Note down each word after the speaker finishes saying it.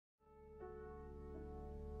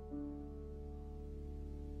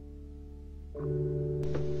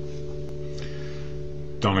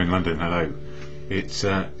Don in London, hello. It's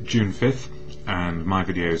June 5th and my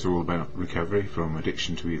videos are all about recovery from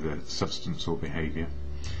addiction to either substance or behaviour,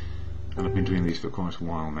 and I've been doing these for quite a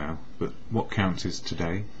while now, but what counts is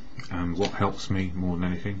today, and what helps me more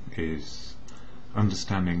than anything is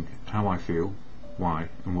understanding how I feel, why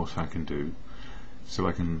and what I can do, so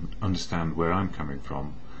I can understand where I'm coming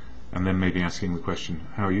from, and then maybe asking the question,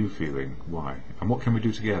 how are you feeling, why, and what can we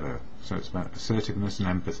do together? So it's about assertiveness and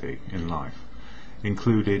empathy in life,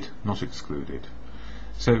 included, not excluded.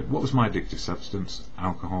 So what was my addictive substance?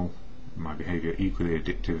 Alcohol. My behaviour equally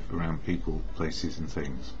addictive around people, places and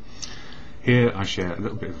things. Here I share a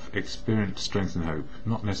little bit of experience, strength and hope,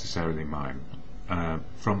 not necessarily mine,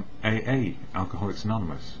 from AA, Alcoholics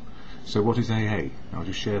Anonymous. So what is AA? I'll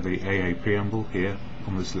just share the AA preamble here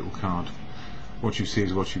on this little card. What you see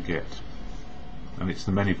is what you get, and it's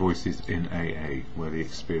the many voices in AA where the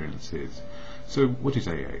experience is. So what is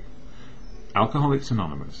AA? Alcoholics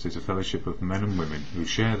Anonymous is a fellowship of men and women who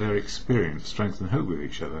share their experience, strength and hope with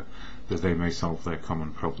each other that they may solve their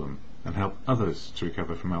common problem and help others to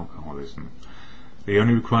recover from alcoholism. The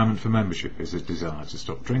only requirement for membership is a desire to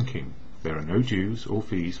stop drinking. There are no dues or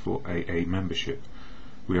fees for AA membership.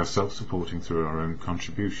 We are self-supporting through our own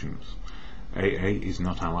contributions. AA is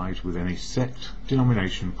not allied with any sect,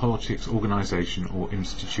 denomination, politics, organisation or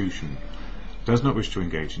institution. Does not wish to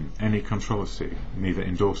engage in any controversy, neither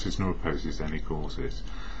endorses nor opposes any causes.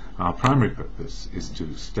 Our primary purpose is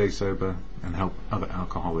to stay sober and help other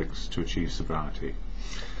alcoholics to achieve sobriety.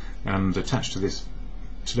 And attached to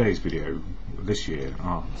today's video this year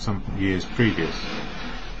are some years previous.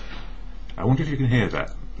 I wonder if you can hear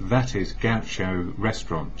that. That is Gaucho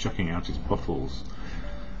restaurant chucking out its bottles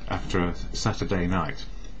after a Saturday night.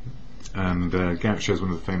 And Gaucho is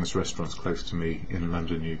one of the famous restaurants close to me in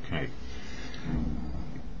London, UK.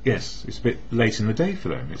 Yes, it's a bit late in the day for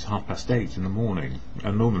them. It's 8:30 in the morning,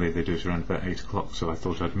 and normally they do it around about 8 o'clock, so I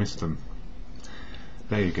thought I'd miss them.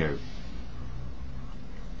 There you go.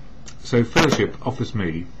 So fellowship offers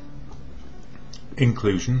me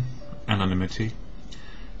inclusion, anonymity,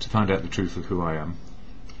 to find out the truth of who I am,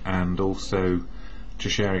 and also to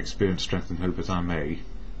share experience, strength and hope as I may,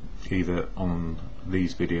 either on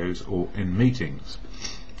these videos or in meetings.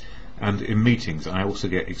 And in meetings I also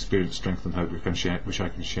get experience, strength and hope which I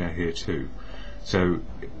can share here too. So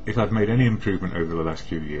if I've made any improvement over the last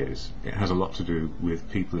few years, it has a lot to do with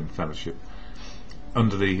people in fellowship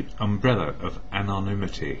under the umbrella of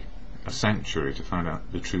anonymity, a sanctuary to find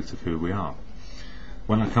out the truth of who we are.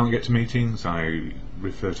 When I can't get to meetings, I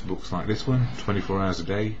refer to books like this one, 24 Hours a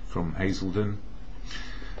Day from Hazelden.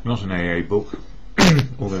 Not an AA book,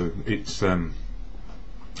 although it's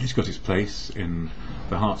got its place in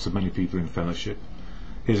the hearts of many people in fellowship.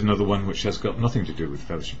 Here's another one which has got nothing to do with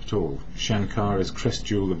fellowship at all. Shankara's Crest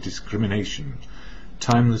Jewel of Discrimination,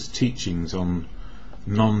 Timeless Teachings on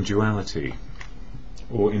Non-Duality,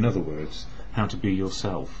 or in other words, how to be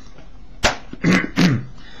yourself. We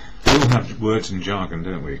all have words and jargon,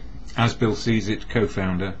 don't we? As Bill Sees It,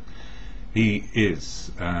 co-founder, he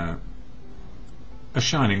is a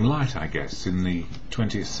shining light, I guess, in the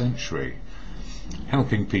 20th century,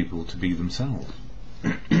 helping people to be themselves,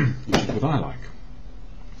 which is what I like.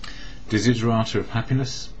 Desiderata of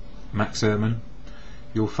Happiness, Max Ehrmann.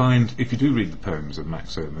 You'll find, if you do read the poems of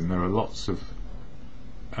Max Ehrmann, there are lots of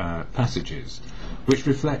passages which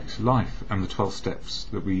reflect life and the 12 steps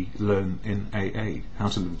that we learn in AA, how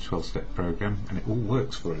to live the 12-step program, and it all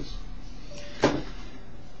works for us.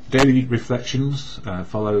 Daily reflections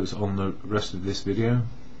follows on the rest of this video,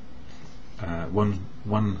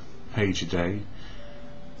 one page a day,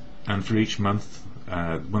 and for each month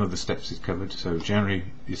one of the steps is covered. So January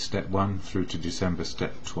is step 1 through to December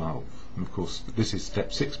step 12, and of course this is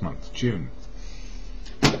step 6 month, June,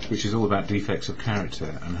 which is all about defects of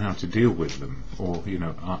character and how to deal with them, or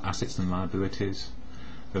our assets and liabilities,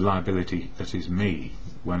 the liability that is me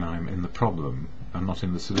when I'm in the problem and not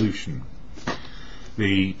in the solution.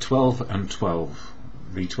 The 12 and 12,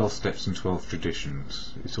 the 12 steps and 12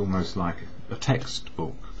 traditions, it's almost like a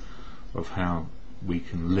textbook of how we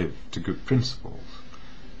can live to good principles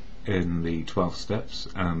in the 12 steps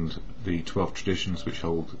and the 12 traditions which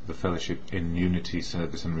hold the fellowship in unity,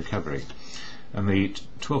 service and recovery. And the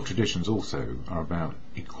 12 traditions also are about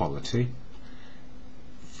equality,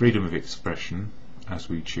 freedom of expression as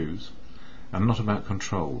we choose, and not about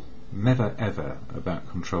control. Never ever about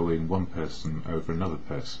controlling one person over another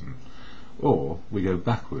person. Or we go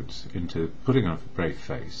backwards into putting on a brave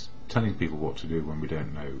face, telling people what to do when we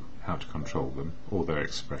don't know how to control them or their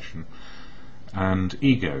expression, and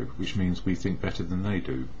ego, which means we think better than they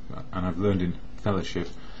do. And I've learned in fellowship,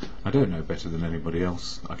 I don't know better than anybody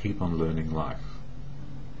else, I keep on learning life.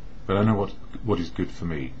 but I know what is good for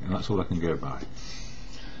me, and that's all I can go by.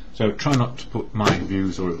 So try not to put my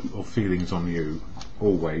views or feelings on you,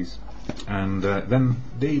 always. And then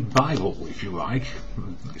the Bible, if you like.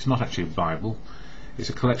 It's not actually a Bible. It's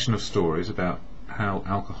a collection of stories about how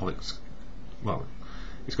alcoholics, well,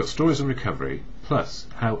 it's got stories of recovery, plus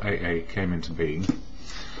how AA came into being,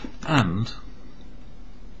 and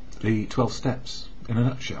the 12 steps in a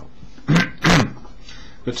nutshell.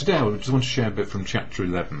 But today I just want to share a bit from chapter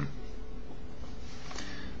 11,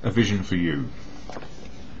 A Vision for You.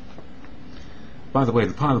 By the way,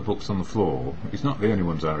 the pile of books on the floor is not the only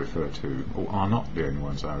ones I refer to, or are not the only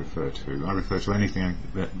ones I refer to. I refer to anything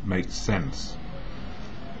that makes sense.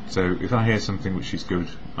 So if I hear something which is good,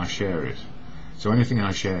 I share it. So anything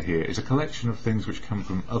I share here is a collection of things which come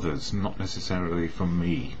from others, not necessarily from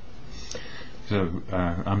me. So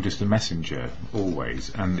I'm just a messenger, always,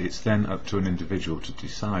 and it's then up to an individual to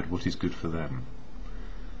decide what is good for them.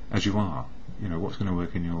 As you are, you know, what's going to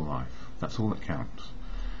work in your life. That's all that counts.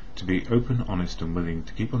 To be open, honest and willing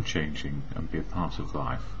to keep on changing and be a part of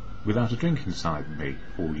life, without a drink inside me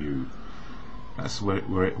or you. That's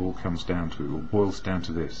where it all comes down to, or boils down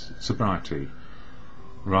to this: sobriety,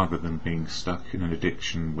 rather than being stuck in an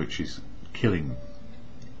addiction which is killing,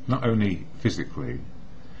 not only physically,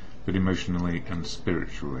 but emotionally and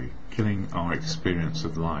spiritually, killing our experience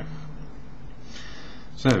of life.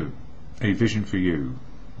 So, a vision for you.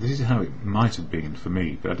 This is how it might have been for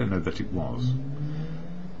me, but I don't know that it was.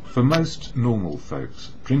 For most normal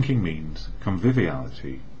folks, drinking means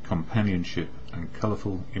conviviality, companionship and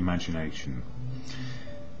colourful imagination.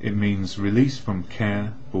 It means release from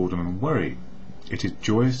care, boredom and worry. It is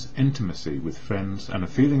joyous intimacy with friends and a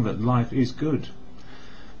feeling that life is good.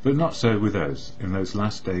 But not so with us in those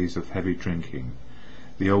last days of heavy drinking.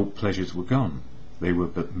 The old pleasures were gone. They were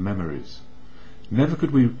but memories. Never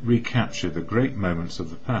could we recapture the great moments of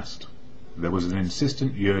the past. There was an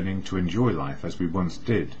insistent yearning to enjoy life as we once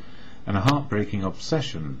did, and a heartbreaking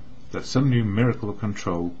obsession that some new miracle of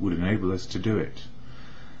control would enable us to do it.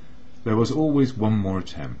 There was always one more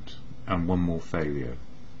attempt, and one more failure.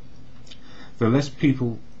 The less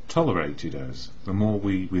people tolerated us, the more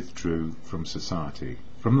we withdrew from society,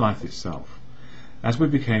 from life itself. As we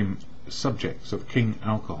became subjects of King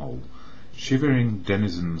Alcohol, shivering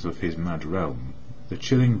denizens of his mad realm, the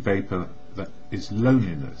chilling vapour that is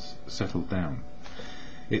loneliness settled down.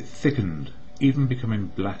 It thickened, even becoming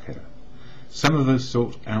blacker. Some of us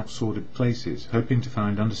sought out sordid places, hoping to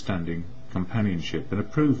find understanding, companionship and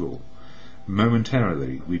approval.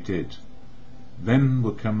 Momentarily we did. Then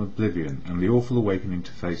would come oblivion and the awful awakening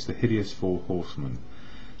to face the hideous four horsemen: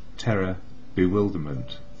 terror,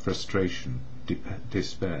 bewilderment, frustration,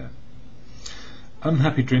 despair.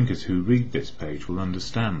 Unhappy drinkers who read this page will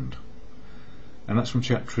understand. And that's from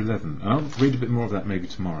chapter 11. And I'll read a bit more of that maybe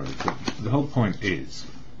tomorrow. But the whole point is,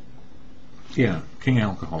 yeah, King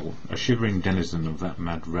Alcohol, a shivering denizen of that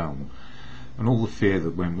mad realm, and all the fear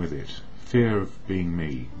that went with it. Fear of being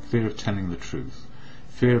me, fear of telling the truth,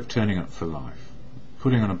 fear of turning up for life,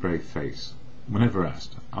 putting on a brave face. Whenever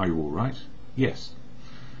asked, "Are you all right?" "Yes,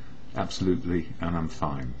 absolutely, and I'm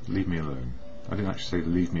fine. Leave me alone." I didn't actually say the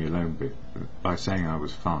leave me alone bit, by saying I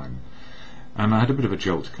was fine. And I had a bit of a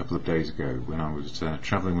jolt a couple of days ago when I was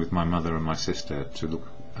travelling with my mother and my sister to look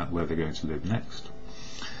at where they're going to live next.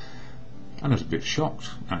 And I was a bit shocked,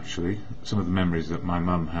 actually, some of the memories that my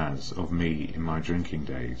mum has of me in my drinking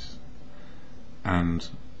days. And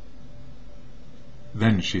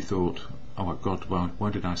then she thought, "Oh my God, why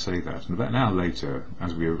did I say that?" And about an hour later,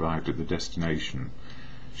 as we arrived at the destination,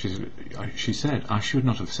 she said, "I should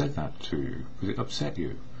not have said that to you, because it upset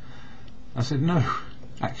you." I said, "No,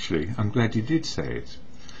 actually, I'm glad you did say it.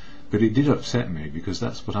 But it did upset me because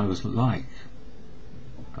that's what I was like.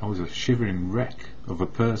 I was a shivering wreck of a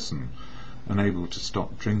person, unable to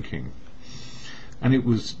stop drinking. And it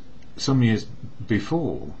was some years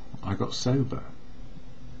before I got sober.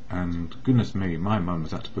 And goodness me, my mum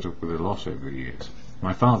has had to put up with a lot over the years.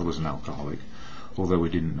 My father was an alcoholic, although we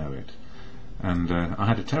didn't know it. And I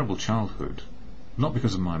had a terrible childhood, not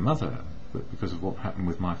because of my mother, but because of what happened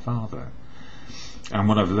with my father. And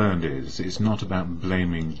what I've learned is, it's not about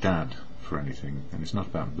blaming Dad for anything, and it's not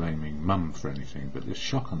about blaming Mum for anything, but the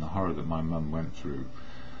shock and the horror that my mum went through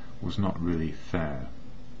was not really fair.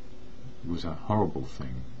 It was a horrible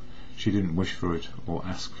thing. She didn't wish for it or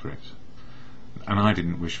ask for it. And I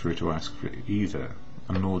didn't wish for it or ask for it either,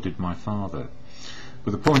 and nor did my father.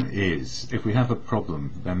 But the point is, if we have a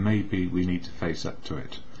problem, then maybe we need to face up to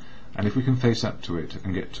it. And if we can face up to it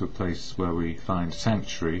and get to a place where we find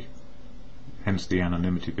sanctuary, hence the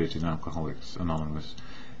anonymity bit in Alcoholics Anonymous,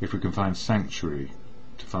 if we can find sanctuary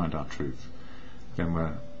to find our truth, then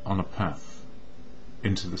we're on a path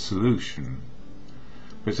into the solution,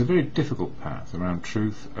 but it's a very difficult path around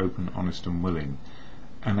truth, open, honest and willing,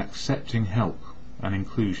 and accepting help and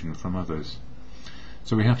inclusion from others.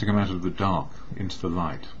 So we have to come out of the dark into the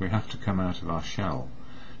light. We have to come out of our shell,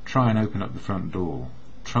 try and open up the front door,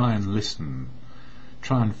 try and listen,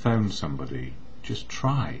 try and phone somebody, just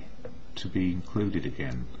try to be included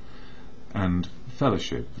again. And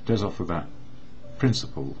fellowship does offer that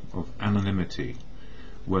principle of anonymity,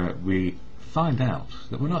 where we find out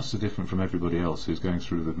that we're not so different from everybody else who's going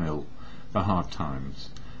through the mill for hard times,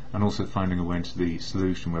 and also finding a way into the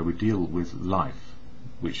solution where we deal with life,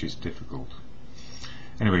 which is difficult.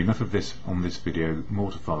 Anyway, enough of this on this video,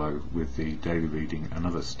 more to follow with the daily reading and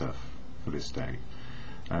other stuff for this day.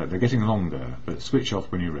 They're getting longer, but switch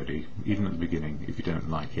off when you're ready, even at the beginning if you don't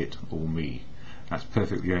like it or me. That's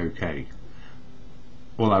perfectly okay.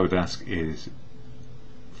 All I would ask is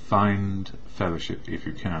find fellowship if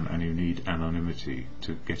you can, and you need anonymity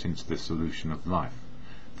to get into the solution of life.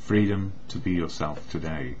 Freedom to be yourself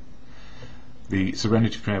today. The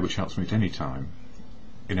Serenity Prayer, which helps me at any time,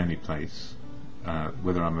 in any place,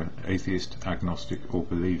 whether I'm an atheist, agnostic or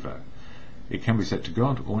believer, it can be said to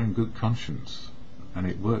God or in good conscience, and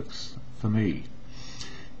it works for me.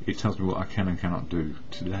 It tells me what I can and cannot do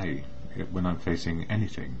today when I'm facing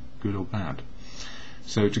anything, good or bad.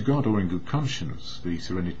 So to God or in good conscience, the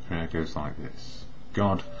Serenity Prayer goes like this: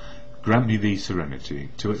 God, grant me the serenity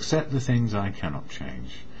to accept the things I cannot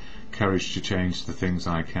change, courage to change the things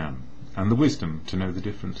I can, and the wisdom to know the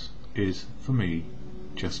difference is, for me,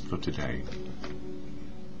 just for today.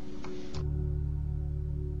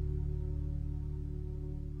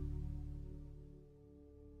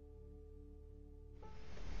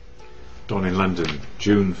 Don in London,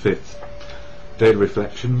 June 5th. Daily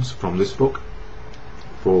reflections from this book.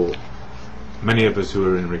 For many of us who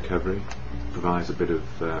are in recovery, provides a bit of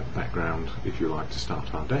background, if you like, to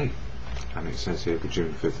start our day. And it says here for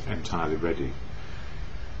June 5th, entirely ready.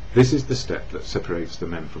 This is the step that separates the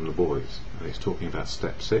men from the boys, and it's talking about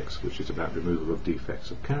step 6, which is about removal of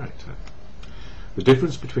defects of character. The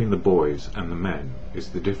difference between the boys and the men is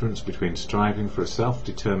the difference between striving for a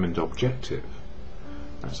self-determined objective,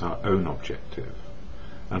 that's our own objective,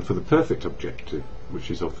 and for the perfect objective,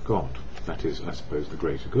 which is of God, that is, I suppose, the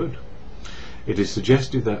greater good. It is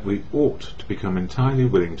suggested that we ought to become entirely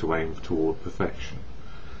willing to aim toward perfection,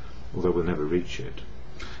 although we'll never reach it.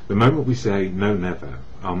 The moment we say no, never,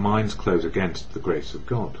 our minds close against the grace of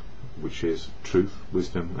God, which is truth,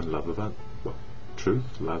 wisdom and love of others.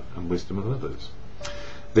 Truth, love and wisdom of others.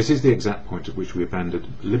 This is the exact point at which we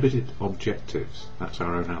abandon limited objectives, that's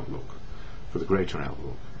our own outlook, for the greater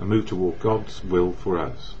outlook, and move toward God's will for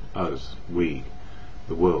us, we,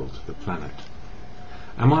 the world, the planet.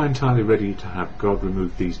 Am I entirely ready to have God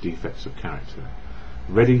remove these defects of character?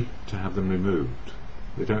 Ready to have them removed?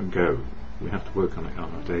 They don't go. We have to work on it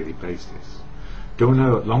on a daily basis. Do I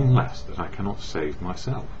know at long last that I cannot save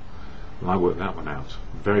myself? Well, I worked that one out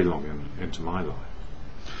very long into my life.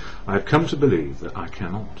 I have come to believe that I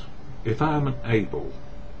cannot. If I am unable,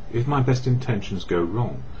 if my best intentions go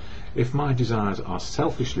wrong, if my desires are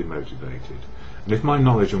selfishly motivated, and if my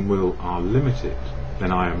knowledge and will are limited,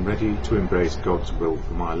 then I am ready to embrace God's will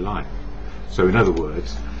for my life. So in other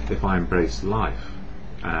words, if I embrace life,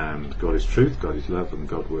 and God is truth, God is love, and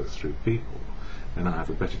God works through people, then I have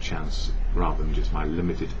a better chance rather than just my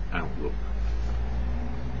limited outlook.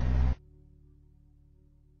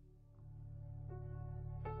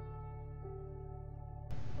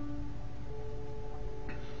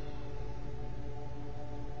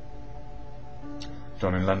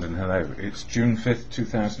 Don in London, hello. It's June 5th,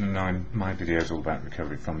 2009. My video is all about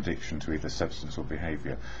recovery from addiction to either substance or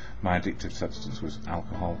behaviour. My addictive substance was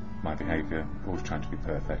alcohol, my behaviour, always trying to be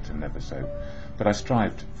perfect and never so. But I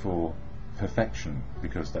strived for perfection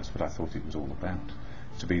because that's what I thought it was all about,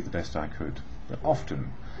 to be the best I could. But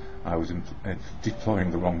often I was deploying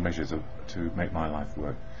the wrong measures to make my life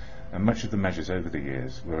work. And much of the measures over the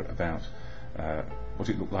years were about what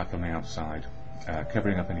it looked like on the outside,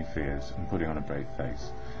 covering up any fears and putting on a brave face,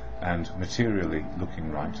 and materially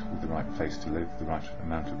looking right, with the right place to live, the right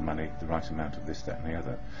amount of money, the right amount of this, that and the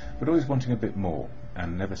other, but always wanting a bit more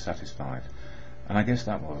and never satisfied. And I guess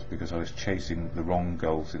that was because I was chasing the wrong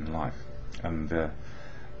goals in life, and a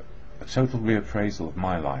total reappraisal of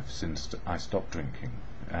my life since I stopped drinking.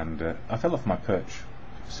 And I fell off my perch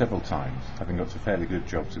several times, having got to fairly good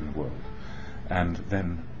jobs in the world, and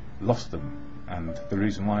then lost them. And the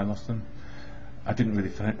reason why I lost them, I didn't really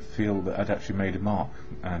feel that I'd actually made a mark,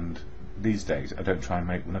 and these days I don't try and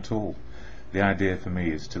make one at all. The idea for me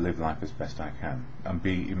is to live life as best I can and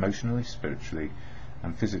be emotionally, spiritually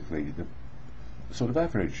and physically the sort of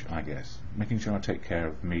average, I guess, making sure I take care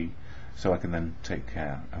of me so I can then take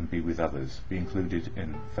care and be with others, be included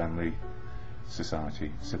in family,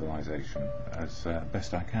 society, civilization as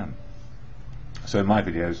best I can. So my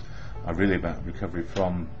videos are really about recovery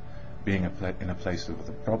from being in a place of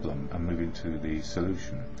the problem and moving to the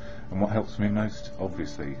solution. And what helps me most,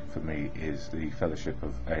 obviously, for me, is the fellowship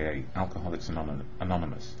of AA, Alcoholics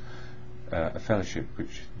Anonymous, a fellowship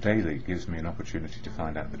which daily gives me an opportunity to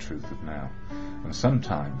find out the truth of now. And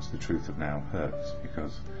sometimes the truth of now hurts,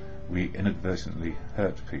 because we inadvertently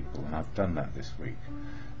hurt people, and I've done that this week.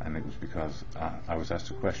 And it was because I was asked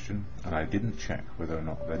a question and I didn't check whether or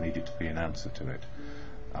not there needed to be an answer to it.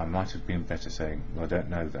 I might have been better saying, well, I don't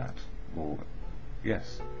know that, or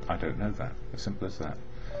yes, I don't know that, as simple as that.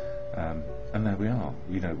 And there we are.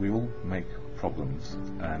 You know, we all make problems,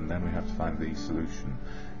 and then we have to find the solution,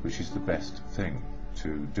 which is the best thing: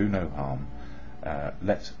 to do no harm,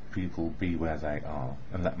 let people be where they are,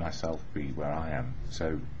 and let myself be where I am.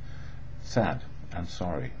 So sad and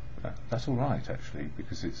sorry. That's all right, actually,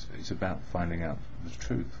 because it's about finding out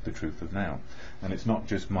the truth of now, and it's not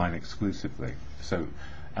just mine exclusively. So,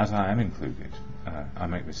 as I am included, I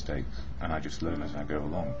make mistakes, and I just learn as I go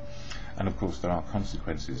along. And of course, there are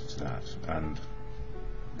consequences to that, and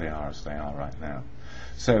they are as they are right now.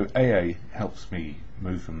 So, AA helps me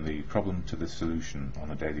move from the problem to the solution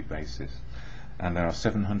on a daily basis, and there are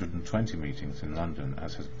 720 meetings in London,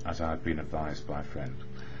 as I've been advised by a friend.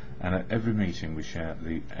 And at every meeting we share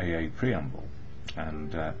the AA preamble,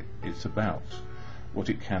 and it's about what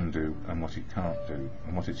it can do and what it can't do,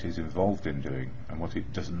 and what it is involved in doing and what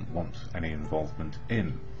it doesn't want any involvement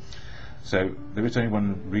in. So there is only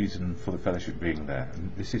one reason for the fellowship being there,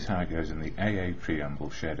 and this is how it goes in the AA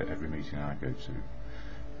preamble shared at every meeting I go to.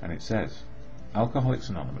 And it says, Alcoholics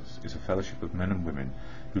Anonymous is a fellowship of men and women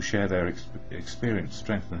who share their experience,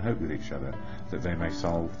 strength and hope with each other, that they may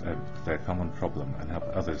solve their common problem and help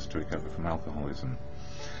others to recover from alcoholism.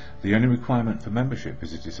 The only requirement for membership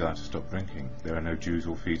is a desire to stop drinking. There are no dues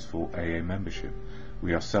or fees for AA membership.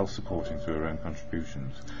 We are self-supporting through our own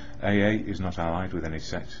contributions. AA is not allied with any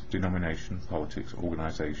sect, denomination, politics,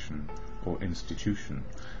 organisation or institution.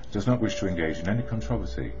 Does not wish to engage in any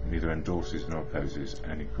controversy, neither endorses nor opposes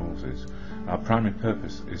any causes. Our primary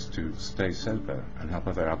purpose is to stay sober and help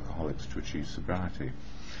other alcoholics to achieve sobriety.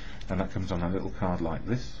 And that comes on a little card like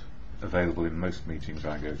this, available in most meetings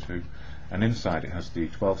I go to, and inside it has the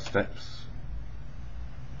 12 steps,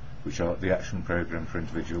 which are the action programme for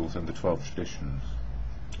individuals, and the 12 traditions.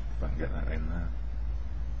 If I can get that in there.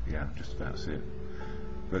 Yeah, just about see it.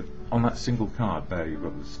 But on that single card there you've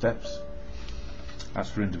got the steps. That's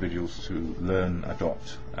for individuals to learn,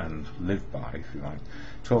 adopt and live by, if you like.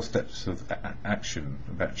 12 steps of action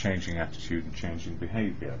about changing attitude and changing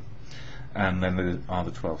behaviour. And then there are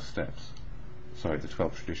the 12 steps, sorry, the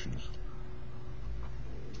 12 traditions.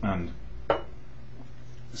 And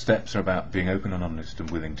steps are about being open and honest and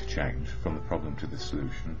willing to change from the problem to the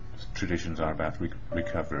solution. Traditions are about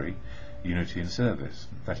recovery, unity and service.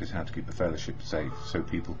 That is how to keep the fellowship safe, so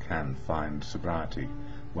people can find sobriety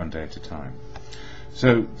one day at a time.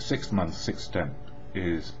 So, 6th month, 6th step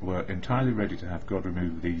is we're entirely ready to have God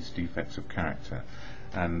remove these defects of character.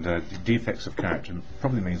 And defects of character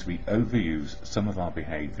probably means we overuse some of our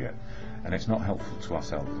behaviour, and it's not helpful to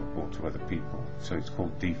ourselves or to other people. So it's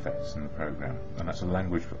called defects in the programme, and that's a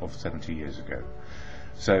language of 70 years ago.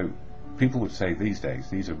 So people would say these days,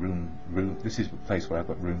 this is a place where I've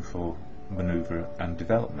got room for manoeuvre and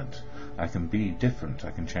development. I can be different,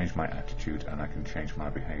 I can change my attitude and I can change my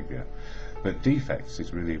behaviour. But defects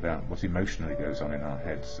is really about what emotionally goes on in our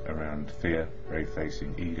heads around fear, brave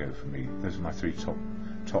facing, ego for me. Those are my three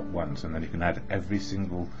top ones, and then you can add every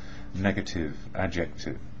single negative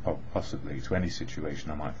adjective possibly to any situation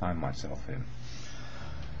I might find myself in.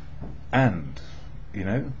 And you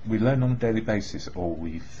know, we learn on a daily basis, or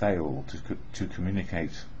we fail to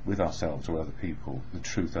communicate with ourselves or other people the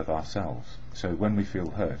truth of ourselves. So when we feel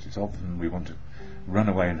hurt, it's often we want to run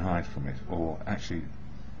away and hide from it, or actually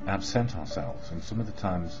absent ourselves. And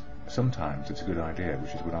sometimes it's a good idea,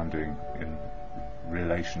 which is what I'm doing in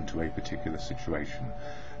relation to a particular situation.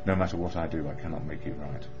 No matter what I do, I cannot make it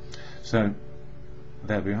right. So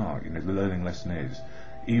there we are. You know, the learning lesson is,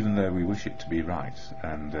 even though we wish it to be right,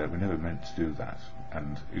 and we're never meant to do that,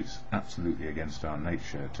 and it's absolutely against our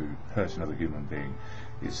nature to hurt another human being,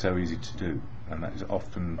 it's so easy to do, and that is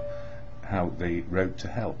often how the road to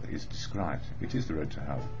hell is described. It is the road to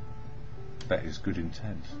hell. That is good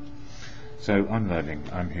intent. So I'm learning,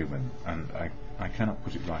 I'm human, and I cannot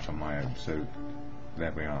put it right on my own, so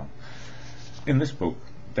there we are. In this book,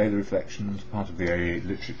 Daily Reflections, part of the AA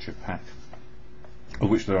literature pack, of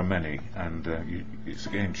which there are many, and it's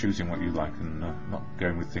again choosing what you like and not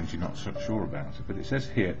going with things you're not sure about. But it says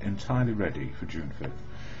here, entirely ready for June 5th.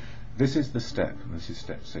 This is the step, and this is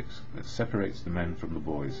step 6, that separates the men from the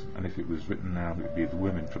boys, and if it was written now, it would be the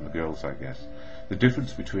women from the girls, I guess. The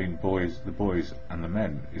difference between the boys and the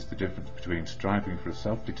men is the difference between striving for a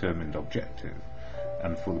self-determined objective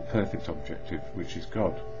and for the perfect objective, which is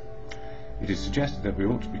God. It is suggested that we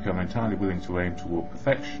ought to become entirely willing to aim toward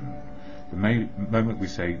perfection. The moment we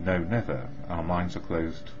say no, never, our minds are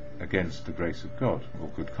closed against the grace of God, or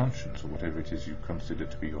good conscience, or whatever it is you consider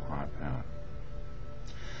to be your higher power.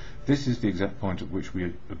 This is the exact point at which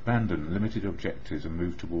we abandon limited objectives and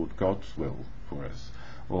move toward God's will for us,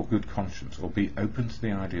 or good conscience, or be open to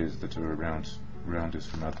the ideas that are around us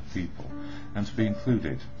from other people, and to be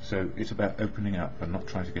included. So it's about opening up and not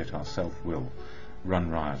trying to get our self-will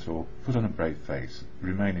run riot, or put on a brave face,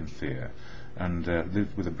 remain in fear, and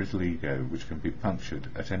live with a brittle ego which can be punctured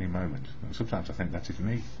at any moment. And sometimes I think that is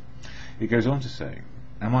me. It goes on to say,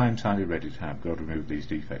 am I entirely ready to have God remove these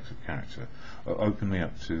defects of character, or open me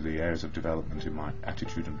up to the areas of development in my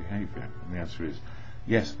attitude and behaviour? And the answer is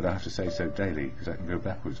yes, but I have to say so daily, because I can go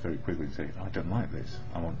backwards very quickly and say, I don't like this,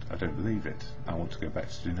 I don't believe it, I want to go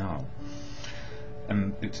back to denial.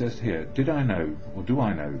 And it says here, did I know, or do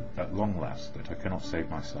I know at long last, that I cannot save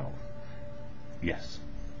myself? Yes.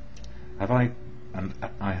 Have I, and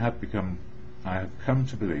I have come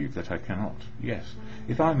to believe that I cannot? Yes.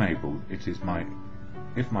 If I'm able,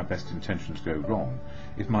 if my best intentions go wrong,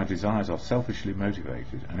 if my desires are selfishly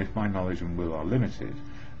motivated, and if my knowledge and will are limited,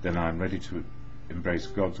 then I am ready to embrace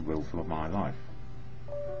God's will for my life.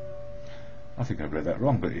 I think I've read that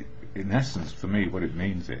wrong, but in essence, for me, what it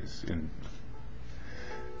means is,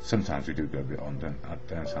 sometimes we do go a bit on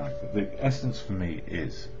downside, but the essence for me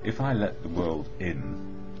is, if I let the world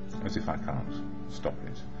in, as if I can't stop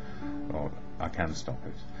it, or I can stop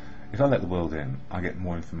it, if I let the world in, I get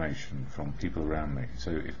more information from people around me.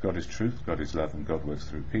 So if God is truth, God is love, and God works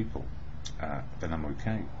through people, then I'm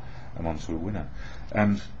okay. I'm on to a winner.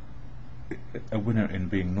 And a winner in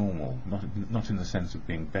being normal, not in the sense of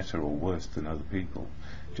being better or worse than other people,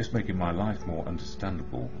 just making my life more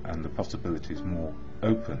understandable and the possibilities more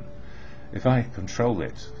open. If I control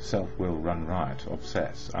it, self-will run riot,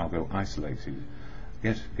 obsess, I'll go isolated,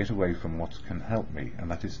 get away from what can help me, and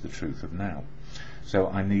that is the truth of now. So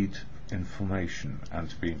I need information and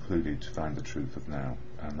to be included to find the truth of now,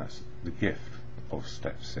 and that's the gift of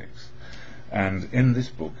step 6. And in this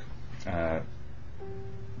book,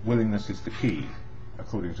 willingness is the key,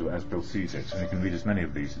 according to as Bill sees it, and you can read as many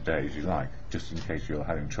of these a day as you like, just in case you're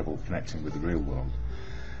having trouble connecting with the real world.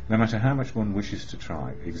 No matter how much one wishes to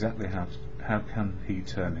try, exactly how can he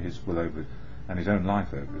turn his will over and his own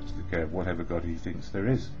life over to the care of whatever God he thinks there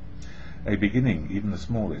is? A beginning, even the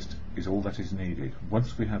smallest, is all that is needed.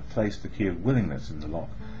 Once we have placed the key of willingness in the lock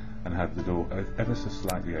and have the door ever so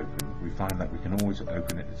slightly open, we find that we can always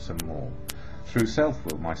open it some more. Through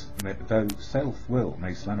self-will, though self-will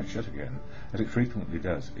may slam it shut again, as it frequently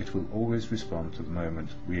does, it will always respond to the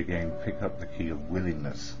moment we again pick up the key of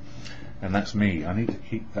willingness. And that's me. I need to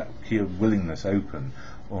keep that key of willingness open,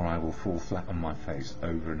 or I will fall flat on my face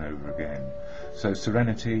over and over again. So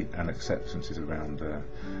serenity and acceptance is around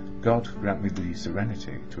God grant me the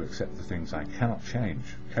serenity to accept the things I cannot change,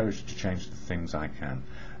 courage to change the things I can,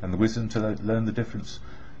 and the wisdom to learn the difference.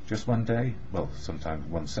 Just one day, well, sometimes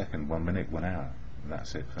 1 second, 1 minute, 1 hour. And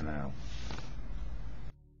that's it for now.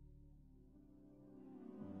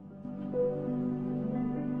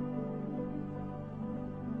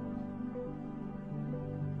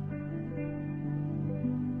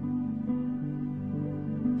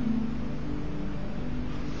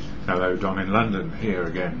 Hello, Don in London here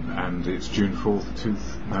again, and it's June 5th,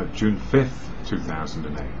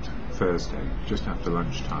 2008, Thursday, just after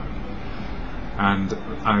lunchtime. And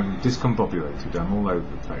I'm discombobulated, I'm all over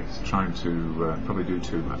the place, trying to probably do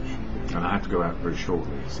too much, and I have to go out very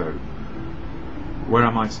shortly. So where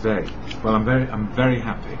am I today? Well, I'm very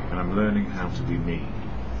happy, and I'm learning how to be me,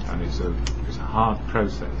 and it's a hard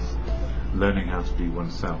process, learning how to be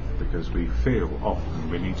oneself, because we feel often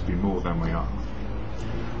we need to be more than we are,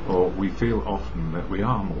 or we feel often that we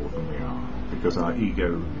are more than we are, because our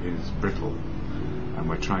ego is brittle, and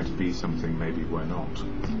we're trying to be something maybe we're not.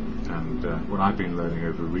 And what I've been learning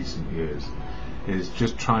over recent years is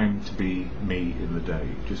just trying to be me in the day,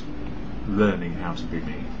 just learning how to be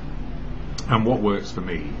me. And what works for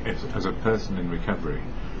me is, as a person in recovery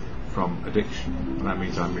from addiction, and that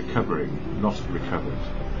means I'm recovering, not recovered.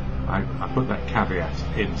 I put that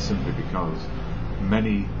caveat in simply because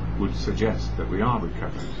many would suggest that we are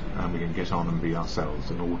recovered and we can get on and be ourselves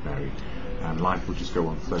and ordinary, and life will just go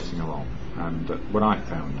on floating along. And what I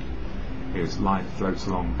found is life floats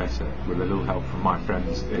along better with a little help from my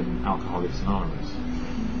friends in Alcoholics Anonymous.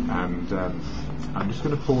 And I'm just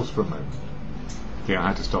going to pause for a moment. Yeah, I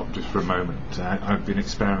had to stop just for a moment. I've been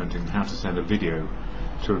experimenting how to send a video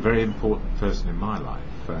to a very important person in my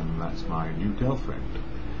life, and that's my new girlfriend.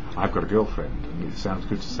 I've got a girlfriend, and it sounds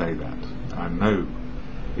good to say that. I know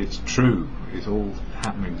it's true, it's all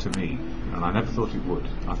happening to me, and I never thought it would.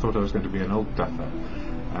 I thought I was going to be an old duffer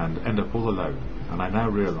and end up all alone, and I now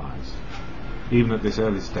realise, even at this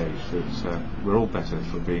early stage, that we're all better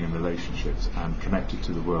for being in relationships and connected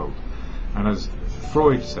to the world. And as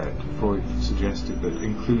Freud suggested that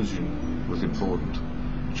inclusion was important,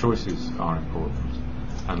 choices are important,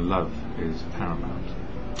 and love is paramount.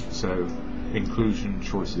 So, inclusion,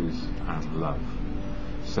 choices, and love.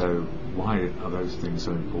 So, why are those things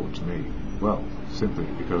so important to me? Well, simply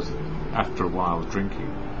because after a while of drinking,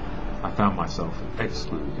 I found myself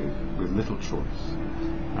excluded with little choice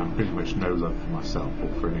and pretty much no love for myself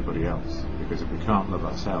or for anybody else. Because if we can't love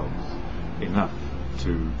ourselves enough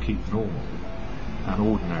to keep normal and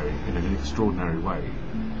ordinary in an extraordinary way,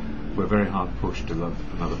 we're very hard pushed to love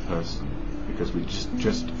another person because we just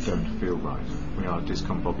don't feel right. We are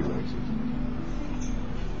discombobulated.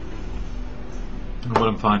 And what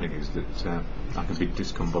I'm finding is that I can be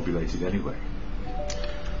discombobulated anyway.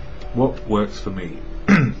 What works for me?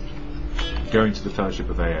 Going to the Fellowship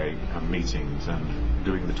of AA and meetings and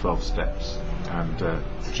doing the 12 steps. And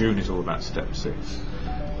June is all about step 6.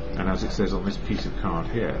 And as it says on this piece of card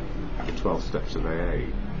here, the 12 steps of AA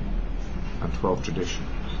and 12 traditions.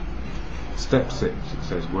 Step 6, it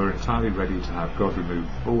says, we're entirely ready to have God remove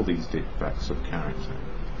all these defects of character.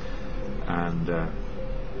 And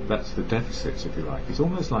that's the deficits, if you like. It's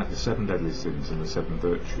almost like the 7 deadly sins and the 7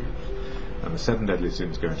 virtues. And the 7 deadly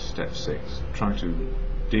sins go into step 6, trying to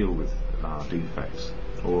deal with our defects,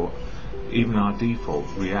 or even our default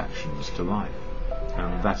reactions to life.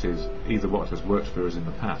 And that is either what has worked for us in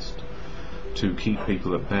the past, to keep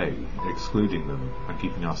people at bay, excluding them, and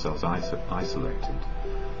keeping ourselves isolated,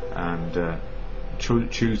 and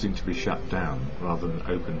choosing to be shut down rather than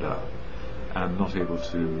opened up, and not able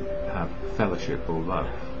to have fellowship or love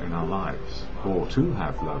in our lives, or to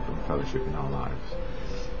have love and fellowship in our lives.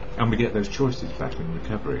 And we get those choices back in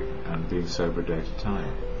recovery and being sober a day at a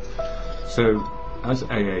time. So, as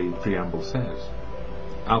AA preamble says,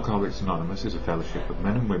 Alcoholics Anonymous is a fellowship of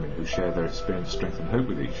men and women who share their experience, strength and hope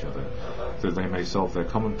with each other, so that they may solve their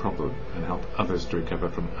common problem and help others to recover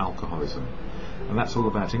from alcoholism. And that's all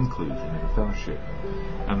about inclusion in the fellowship.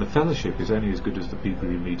 And the fellowship is only as good as the people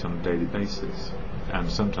you meet on a daily basis. And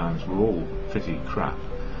sometimes we're all pretty crap,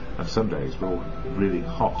 and some days we're all really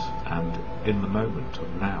hot and in the moment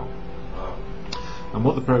of now. And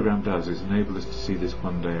what the programme does is enable us to see this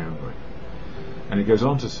one day only. And it goes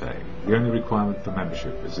on to say, the only requirement for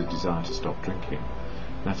membership is a desire to stop drinking.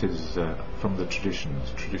 That is from the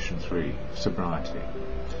traditions, tradition 3, sobriety.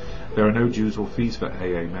 There are no dues or fees for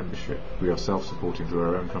AA membership. We are self-supporting through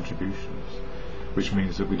our own contributions, which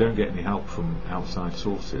means that we don't get any help from outside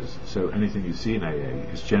sources. So anything you see in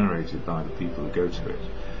AA is generated by the people who go to it,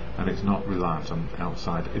 and it's not reliant on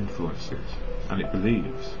outside influences. And it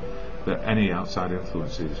believes that any outside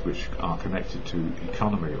influences which are connected to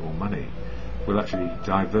economy or money will actually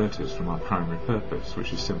divert us from our primary purpose,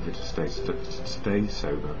 which is simply to stay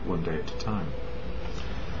sober one day at a time.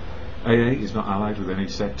 AA is not allied with any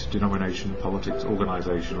sect, denomination, politics,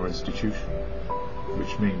 organisation or institution,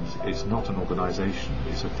 which means it's not an organisation,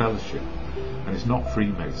 it's a fellowship, and it's not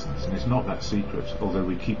Freemasons, and it's not that secret, although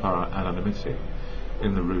we keep our anonymity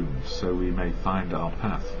in the rooms so we may find our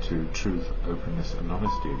path to truth, openness and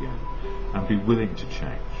honesty again, and be willing to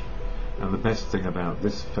change. And the best thing about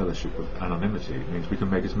this fellowship of anonymity means we can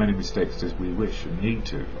make as many mistakes as we wish and need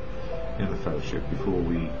to in the fellowship before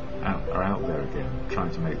we are out there again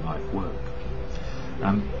trying to make life work.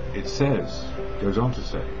 And it says, goes on to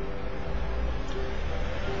say,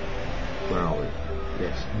 where are we?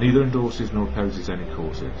 Yes, neither endorses nor opposes any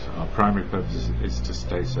causes. Our primary purpose is to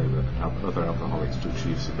stay sober and help other alcoholics to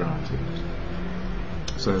achieve sobriety.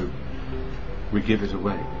 So we give it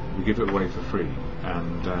away. We give it away for free.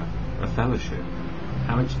 And a fellowship,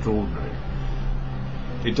 how extraordinary.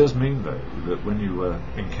 It does mean, though, that when you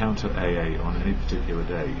encounter AA on any particular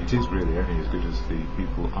day, it is really only as good as the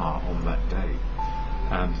people are on that day.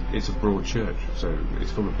 And it's a broad church, so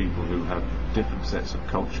it's full of people who have different sets of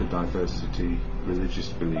culture, diversity, religious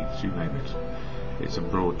beliefs, you name it. It's a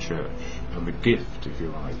broad church, and the gift, if you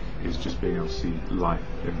like, is just being able to see life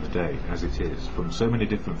in the day as it is, from so many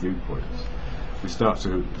different viewpoints, we start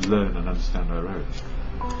to learn and understand our own.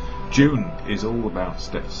 June is all about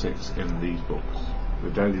step 6 in these books, the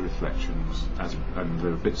daily reflections, and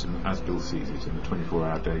the bits as Bill sees it in the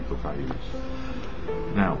 24-hour day book I use.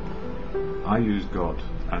 Now, I use God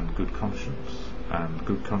and good conscience, and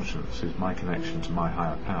good conscience is my connection to my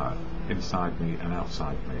higher power, inside me and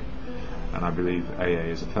outside me. And I believe AA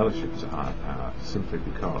is a fellowship as a higher power, simply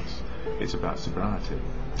because it's about sobriety,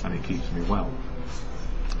 and it keeps me well.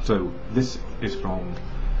 So this is from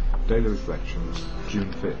Daily Reflections,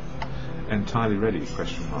 June 5th. Entirely ready,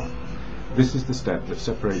 question mark. This is the step that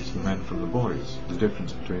separates the men from the boys. The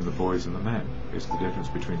difference between the boys and the men is the difference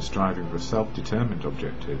between striving for a self-determined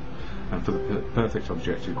objective and for the perfect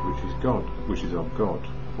objective, which is God, which is of God,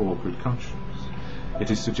 or good conscience. It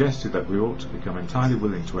is suggested that we ought to become entirely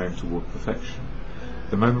willing to aim toward perfection.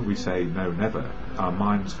 The moment we say no, never, our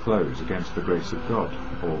minds close against the grace of God,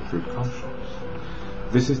 or good conscience.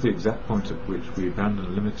 This is the exact point at which we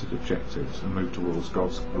abandon limited objectives and move towards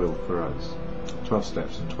God's will for us. 12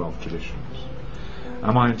 steps and 12 traditions.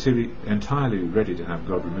 Am I entirely ready to have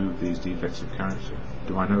God remove these defects of character?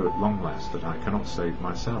 Do I know at long last that I cannot save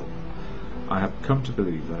myself? I have come to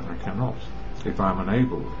believe that I cannot. If I am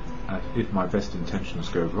unable, if my best intentions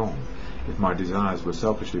go wrong, if my desires were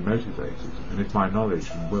selfishly motivated, and if my knowledge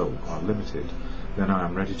and will are limited, then I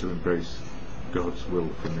am ready to embrace God's will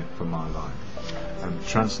for my life. And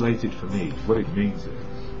translated for me, what it means is,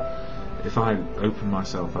 if I open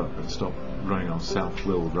myself up and stop running on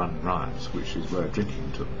self-will run riots, which is where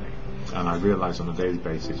drinking took me, and I realise on a daily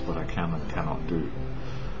basis what I can and cannot do,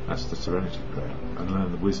 that's the serenity prayer, and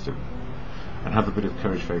learn the wisdom, and have a bit of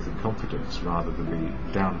courage, faith and confidence, rather than be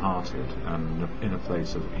downhearted and in a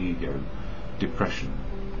place of ego, depression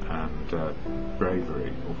and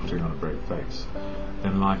bravery, or putting on a brave face,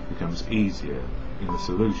 then life becomes easier in the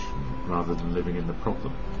solution rather than living in the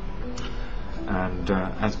problem. And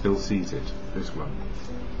as Bill sees it, this one,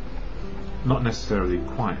 not necessarily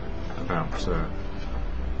quite about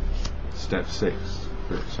step 6,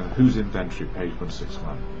 but whose inventory, page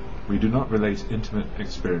 161. We do not relate intimate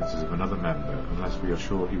experiences of another member unless we are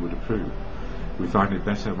sure he would approve. We find it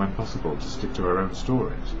better, when possible, to stick to our own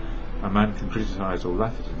stories. A man can criticise or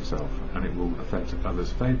laugh at himself, and it will affect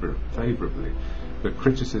others favourably, but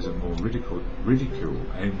criticism or ridicule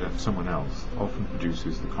aimed at someone else often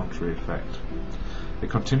produces the contrary effect. A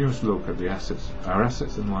continuous look at our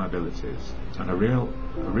assets and liabilities, and a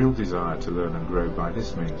real desire to learn and grow by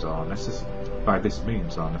this means are necessities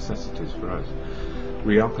for us.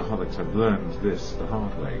 We alcoholics have learned this the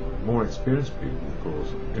hard way. More experienced people, of course,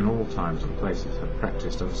 in all times and places, have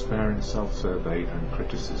practiced unsparing self-survey and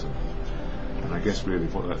criticism. And I guess really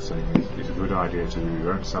what that's saying is it's a good idea to do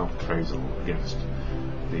your own self-appraisal against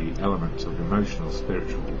the elements of emotional,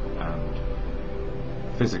 spiritual and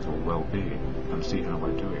physical well-being, and see how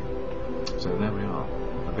we're doing. So there we are,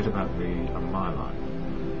 a bit about me and my life,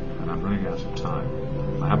 and I'm running out of time.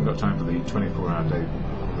 I haven't got time for the 24-hour day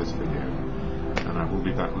on this video, and I will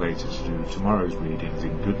be back later to do tomorrow's readings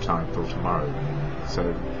in good time for tomorrow.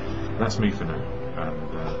 So that's me for now,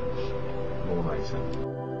 and more later.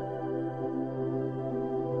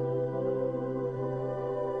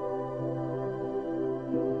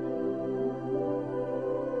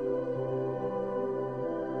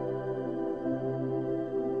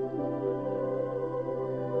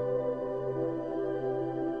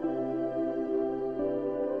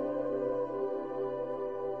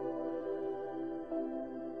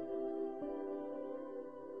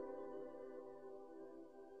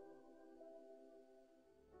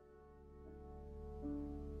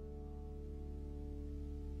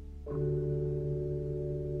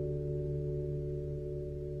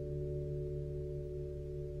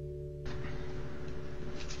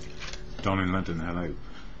 DonInLondon, hello.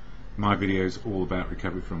 My video is all about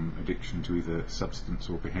recovery from addiction to either substance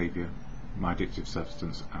or behaviour. My addictive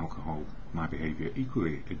substance, alcohol, my behaviour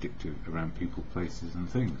equally addictive around people, places and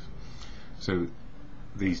things. So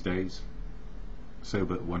these days,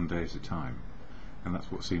 sober one day at a time, and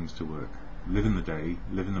that's what seems to work. Live in the day,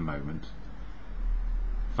 live in the moment,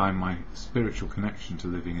 find my spiritual connection to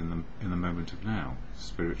living in the moment of now.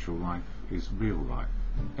 Spiritual life is real life.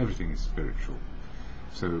 Everything is spiritual.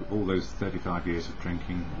 So all those 35 years of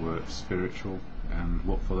drinking were spiritual, and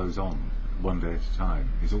what follows on, one day at a time,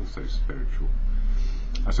 is also spiritual.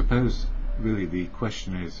 I suppose really the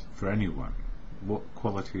question is, for anyone, what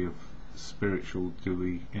quality of spiritual do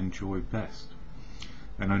we enjoy best?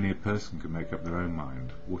 And only a person can make up their own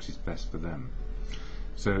mind what is best for them.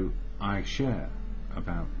 So I share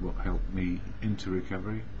about what helped me into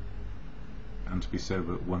recovery and to be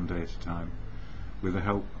sober one day at a time, with the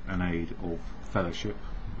help and aid of fellowship,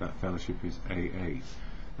 that fellowship is AA.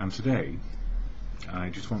 And today I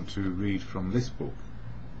just want to read from this book,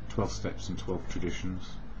 12 Steps and 12 Traditions,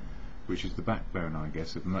 which is the backbone, I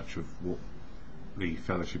guess, of much of what the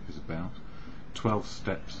fellowship is about. 12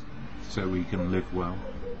 steps so we can live well,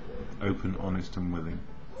 open, honest and willing,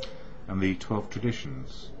 and the 12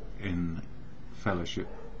 traditions in fellowship,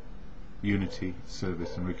 unity,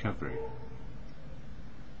 service and recovery.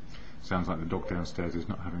 Sounds like the dog downstairs is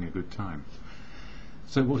not having a good time.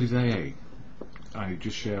 So what is AA? I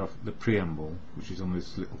just share off the preamble, which is on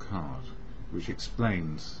this little card, which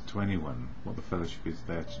explains to anyone what the fellowship is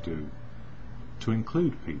there to do, to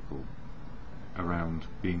include people around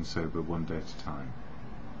being sober one day at a time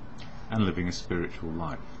and living a spiritual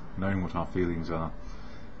life, knowing what our feelings are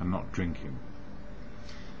and not drinking.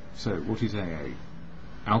 So what is AA?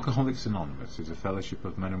 Alcoholics Anonymous is a fellowship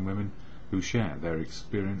of men and women who share their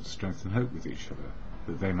experience, strength and hope with each other,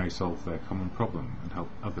 that they may solve their common problem and help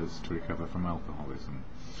others to recover from alcoholism.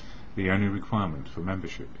 The only requirement for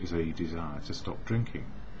membership is a desire to stop drinking.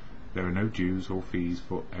 There are no dues or fees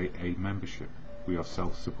for AA membership. We are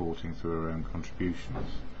self-supporting through our own contributions.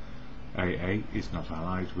 AA is not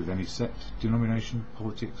allied with any sect, denomination,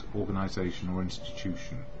 politics, organisation or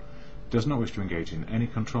institution. Does not wish to engage in any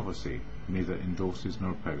controversy, neither endorses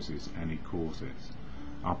nor opposes any causes.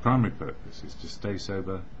 Our primary purpose is to stay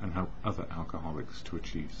sober and help other alcoholics to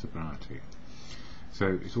achieve sobriety.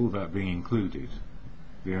 So it's all about being included.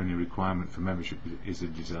 The only requirement for membership is a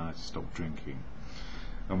desire to stop drinking.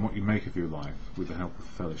 And what you make of your life with the help of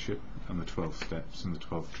fellowship and the 12 steps and the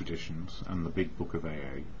 12 traditions and the big book of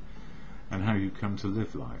AA, and how you come to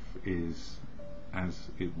live life is as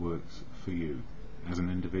it works for you as an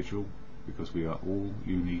individual, because we are all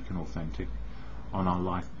unique and authentic on our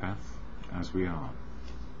life path as we are.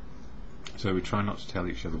 So we try not to tell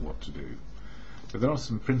each other what to do. But there are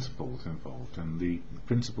some principles involved, and the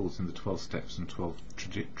principles in the 12 steps and 12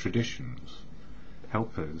 traditions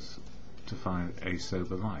help us to find a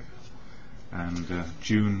sober life. And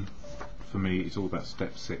June for me is all about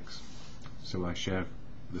step 6, so I share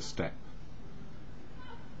the step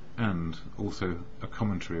and also a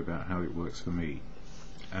commentary about how it works for me.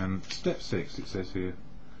 And step 6, it says here,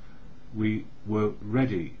 we were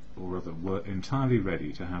ready, or rather were entirely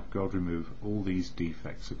ready to have God remove all these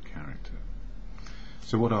defects of character.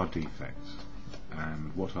 So what are defects,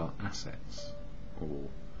 and what are assets, or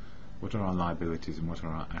what are our liabilities and what are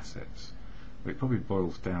our assets? Well, it probably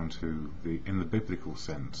boils down to, in the biblical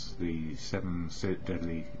sense, the seven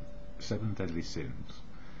deadly sins,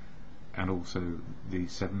 and also the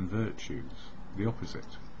 7 virtues, the opposite.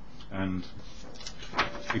 And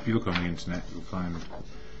if you look on the internet, you'll find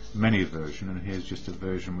many a version, and here's just a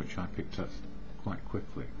version which I picked up quite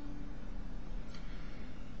quickly.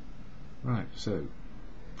 Right, so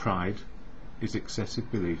pride is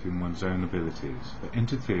excessive belief in one's own abilities that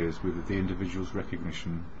interferes with the individual's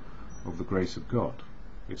recognition of the grace of God.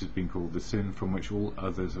 It has been called the sin from which all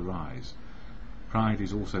others arise. Pride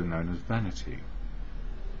is also known as vanity.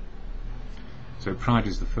 So pride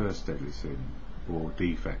is the first deadly sin, or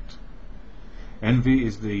defect. Envy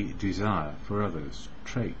is the desire for others'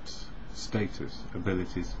 traits, status,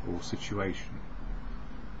 abilities or situation.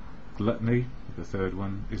 Gluttony, the third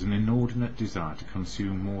one, is an inordinate desire to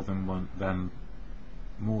consume more than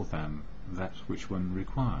that which one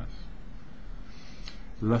requires.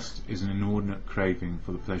 Lust is an inordinate craving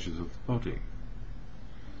for the pleasures of the body.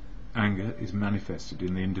 Anger is manifested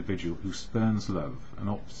in the individual who spurns love and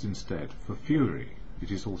opts instead for fury.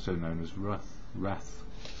 It is also known as wrath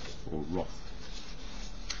or wrath.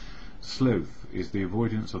 Sloth is the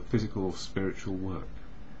avoidance of physical or spiritual work.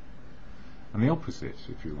 And the opposite,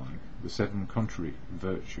 if you like, the 7 contrary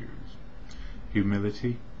virtues: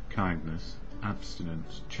 humility, kindness,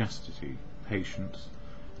 abstinence, chastity, patience,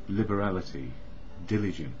 liberality,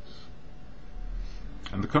 diligence.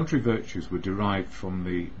 And the contrary virtues were derived from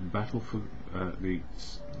the battle for the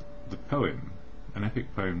poem, an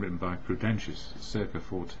epic poem written by Prudentius circa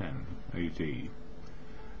 410 AD,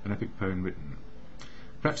 an epic poem written.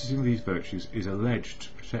 Practicing these virtues is alleged to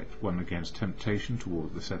protect one against temptation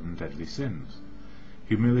toward the 7 deadly sins: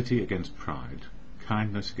 humility against pride,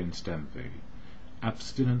 kindness against envy,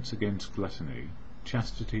 abstinence against gluttony,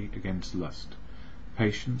 chastity against lust,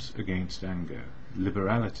 patience against anger,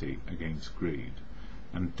 liberality against greed,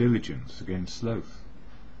 and diligence against sloth.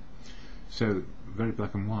 So, very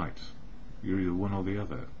black and white. You're either one or the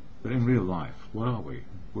other. But in real life, what are we?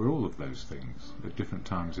 We're all of those things at different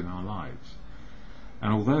times in our lives.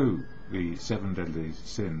 And although the 7 deadly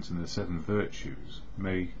sins and the 7 virtues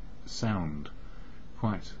may sound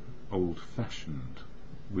quite old-fashioned,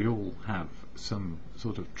 we all have some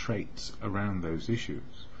sort of traits around those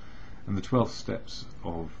issues, and the 12 steps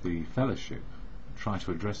of the fellowship try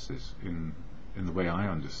to address this in the way I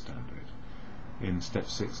understand it, in step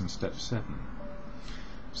 6 and step 7.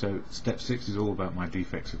 So step 6 is all about my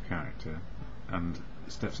defects of character, and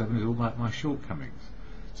step 7 is all about my shortcomings.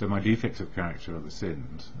 So my defects of character are the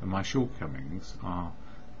sins, and my shortcomings are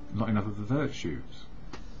not enough of the virtues,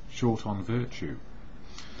 short on virtue.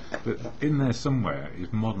 But in there somewhere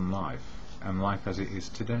is modern life, and life as it is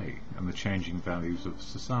today, and the changing values of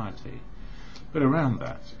society. But around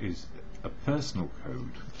that is a personal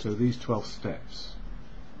code. So these 12 steps,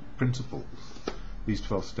 principles, these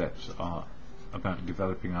 12 steps are about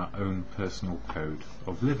developing our own personal code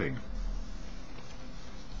of living.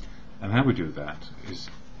 And how we do that is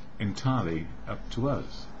entirely up to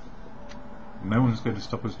us. No one's going to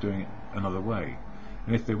stop us doing it another way.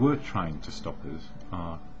 And if they were trying to stop us,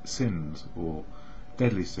 our sins or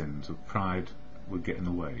deadly sins of pride would get in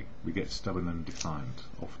the way. We get stubborn and defiant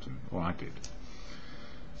often, or I did.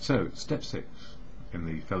 So step 6 in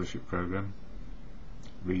the fellowship program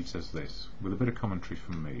reads as this, with a bit of commentary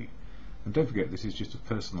from me. And don't forget, this is just a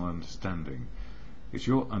personal understanding. It's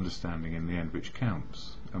your understanding in the end which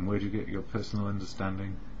counts. And where do you get your personal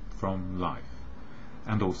understanding? From life,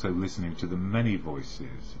 and also listening to the many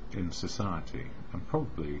voices in society, and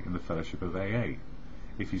probably in the fellowship of AA,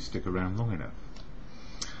 if you stick around long enough.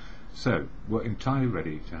 So, we're entirely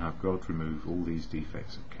ready to have God remove all these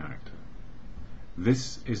defects of character.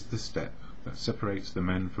 This is the step that separates the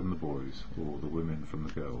men from the boys, or the women from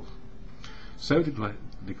the girls. So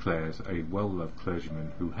declares a well-loved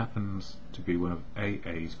clergyman who happens to be one of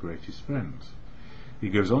AA's greatest friends. He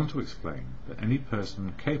goes on to explain that any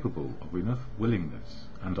person capable of enough willingness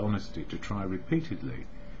and honesty to try repeatedly,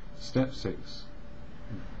 step 6,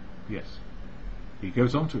 yes, he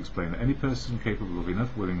goes on to explain that any person capable of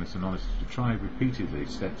enough willingness and honesty to try repeatedly,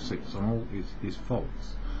 step 6, on all his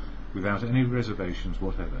faults, without any reservations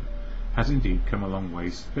whatever, has indeed come a long way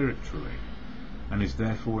spiritually, and is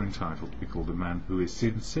therefore entitled to be called a man who is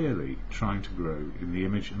sincerely trying to grow in the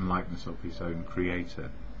image and likeness of his own Creator.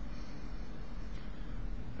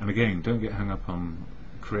 And again, don't get hung up on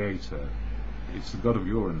Creator. It's the God of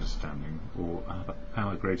your understanding, or a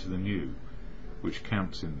power greater than you, which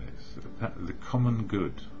counts in this. The common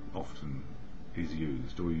good often is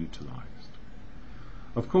used or utilised.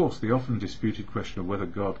 Of course, the often disputed question of whether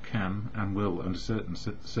God can and will, under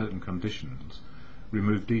certain conditions,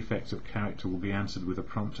 remove defects of character will be answered with a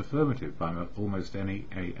prompt affirmative by almost any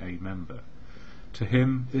AA member. To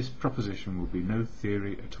him, this proposition will be no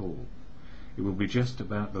theory at all. It will be just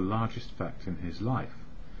about the largest fact in his life.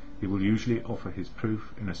 He will usually offer his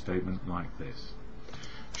proof in a statement like this.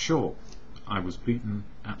 Sure, I was beaten,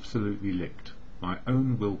 absolutely licked. My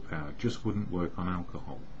own willpower just wouldn't work on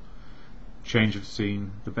alcohol. Change of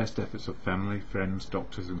scene, the best efforts of family, friends,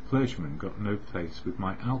 doctors and clergymen got no place with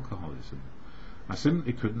my alcoholism. I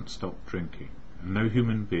simply couldn't stop drinking, and no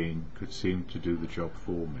human being could seem to do the job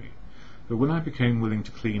for me. But when I became willing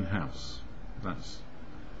to clean house, that's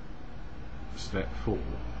step 4,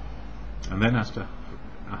 and then asked a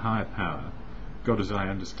higher power, God as I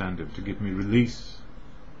understand him, to give me release,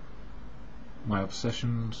 my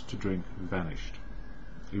obsessions to drink vanished.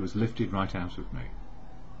 It was lifted right out of me.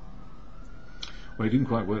 Well, it didn't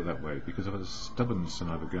quite work that way, because I was a stubborn son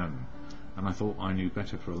of a gun, and I thought I knew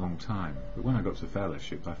better for a long time. But when I got to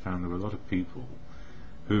fellowship, I found there were a lot of people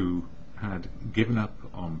who had given up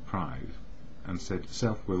on pride and said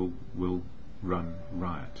self-will will run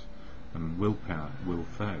riot, and willpower will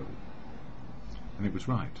fail. And it was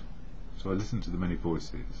right. So I listened to the many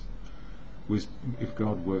voices. If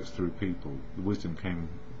God works through people, the wisdom came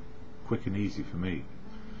quick and easy for me.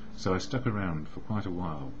 So I stuck around for quite a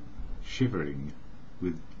while, shivering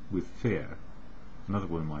with fear, another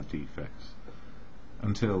one of my defects,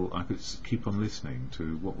 until I could keep on listening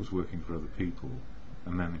to what was working for other people,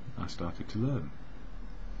 and then I started to learn.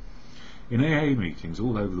 In AA meetings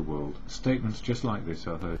all over the world, statements just like this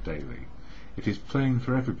are heard daily. It is plain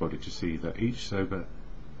for everybody to see that each sober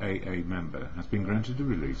AA member has been granted a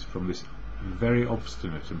release from this very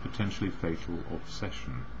obstinate and potentially fatal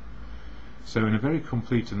obsession. So in a very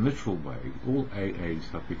complete and literal way, all AAs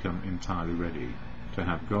have become entirely ready to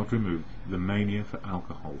have God remove the mania for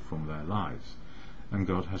alcohol from their lives, and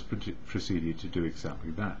God has proceeded to do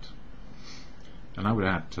exactly that. And I would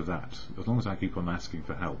add to that, as long as I keep on asking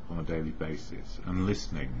for help on a daily basis, and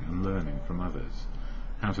listening and learning from others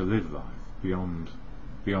how to live life beyond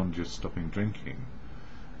just stopping drinking,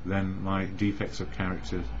 then my defects of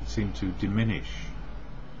character seem to diminish.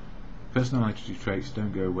 Personality traits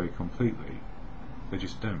don't go away completely, they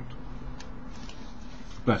just don't.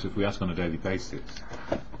 But if we ask on a daily basis,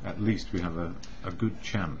 at least we have a good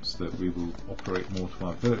chance that we will operate more to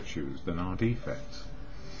our virtues than our defects.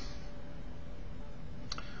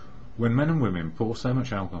 When men and women pour so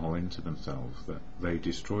much alcohol into themselves that they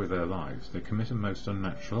destroy their lives, they commit a most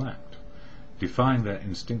unnatural act. Defying their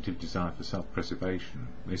instinctive desire for self-preservation,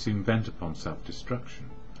 they seem bent upon self-destruction.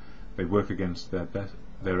 They work against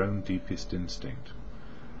their own deepest instinct.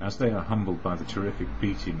 As they are humbled by the terrific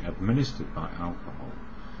beating administered by alcohol,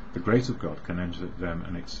 the grace of God can enter them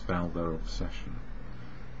and expel their obsession.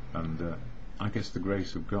 And I guess the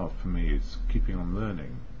grace of God for me is keeping on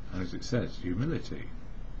learning, and as it says, humility,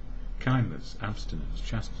 kindness, abstinence,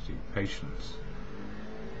 chastity, patience,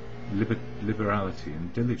 liberality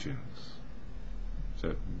and diligence.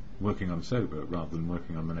 So working on sober rather than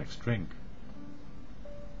working on the next drink.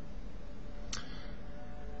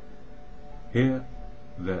 Here,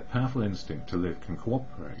 their powerful instinct to live can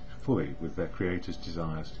cooperate fully with their Creator's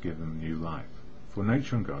desires to give them new life, for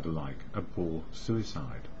nature and God alike abhor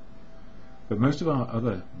suicide. But most of our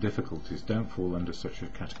other difficulties don't fall under such a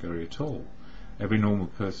category at all. Every normal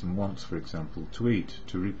person wants, for example, to eat,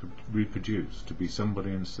 to reproduce, to be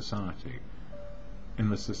somebody in society, in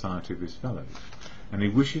the society of his fellows, and he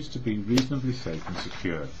wishes to be reasonably safe and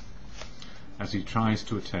secure as he tries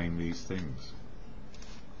to attain these things.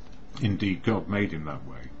 Indeed, God made him that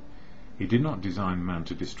way. He did not design man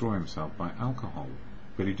to destroy himself by alcohol,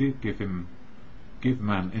 but he did give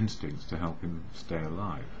man instincts to help him stay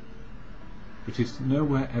alive. It is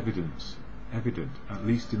nowhere evident, at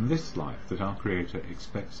least in this life, that our Creator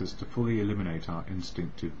expects us to fully eliminate our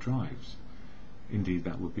instinctive drives. Indeed,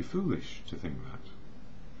 that would be foolish to think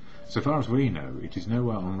that. So far as we know, it is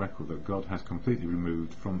nowhere on record that God has completely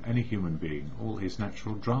removed from any human being all his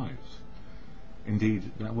natural drives.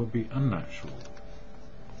 Indeed, that would be unnatural.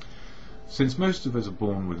 Since most of us are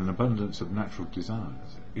born with an abundance of natural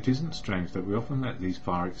desires, it isn't strange that we often let these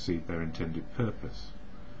far exceed their intended purpose.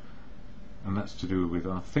 And that's to do with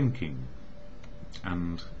our thinking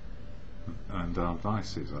and our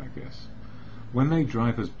vices, I guess. When they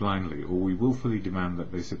drive us blindly, or we willfully demand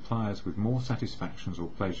that they supply us with more satisfactions or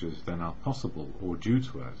pleasures than are possible or due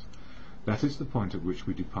to us, that is the point at which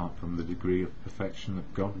we depart from the degree of perfection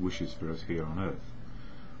that God wishes for us here on earth,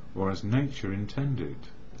 or as nature intended.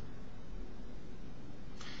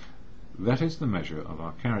 That is the measure of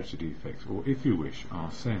our character defects, or, if you wish,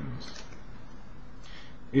 our sins.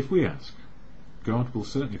 If we ask, God will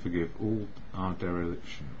certainly forgive all our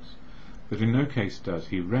derelictions, but in no case does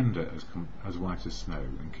he render as white as snow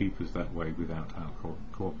and keep us that way without our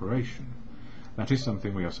cooperation. That is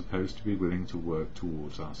something we are supposed to be willing to work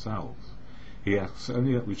towards ourselves. He asks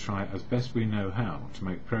only that we try as best we know how to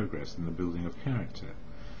make progress in the building of character.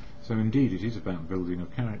 So indeed it is about building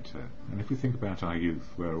of character, and if we think about our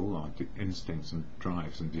youth, where all our instincts and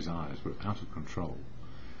drives and desires were out of control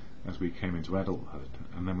as we came into adulthood,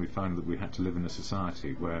 and then we found that we had to live in a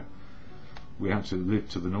society where we had to live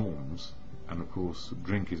to the norms, and of course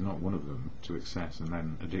drink is not one of them, to excess and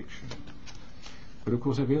then addiction. But of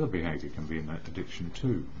course every other behaviour can be an addiction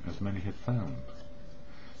too, as many have found.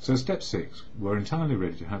 So step 6, we're entirely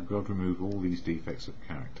ready to have God remove all these defects of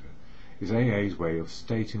character, is AA's way of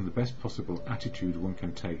stating the best possible attitude one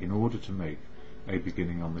can take in order to make a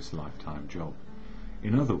beginning on this lifetime job.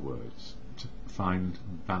 In other words, to find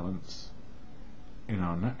balance in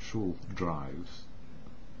our natural drives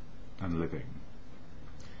and living,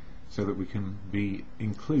 so that we can be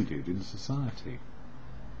included in society.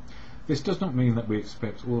 This does not mean that we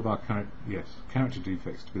expect all of our character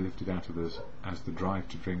defects to be lifted out of us as the drive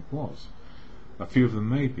to drink was. A few of them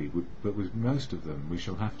may be, but with most of them we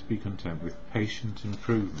shall have to be content with patient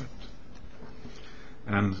improvement.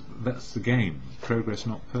 And that's the game, progress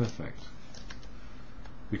not perfect.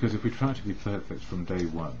 Because if we try to be perfect from day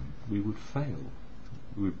one, we would fail.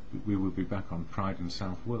 We would be back on pride and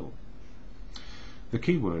self-will. The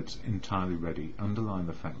key words, entirely ready, underline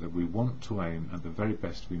the fact that we want to aim at the very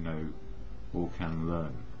best we know or can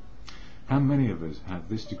learn. How many of us have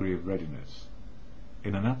this degree of readiness?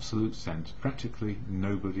 In an absolute sense, practically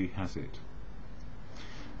nobody has it.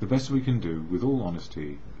 The best we can do, with all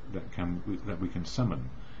honesty that we can summon,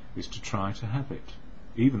 is to try to have it.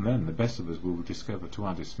 Even then, the best of us will discover, to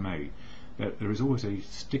our dismay, that there is always a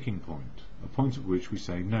sticking point, a point at which we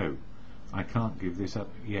say, no, I can't give this up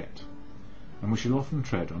yet. And we shall often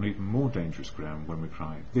tread on even more dangerous ground when we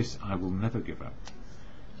cry, this I will never give up.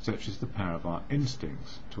 Such is the power of our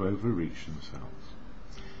instincts to overreach themselves.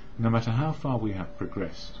 No matter how far we have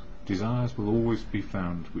progressed, desires will always be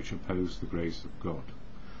found which oppose the grace of God,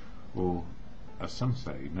 or, as some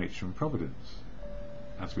say, nature and providence,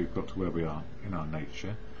 as we've got to where we are in our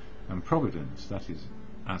nature, and providence, that is,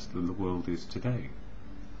 as the world is today.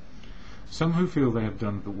 Some who feel they have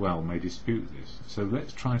done well may dispute this, so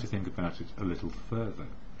let's try to think about it a little further.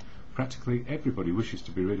 Practically everybody wishes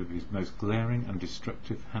to be rid of his most glaring and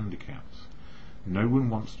destructive handicaps. No one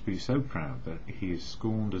wants to be so proud that he is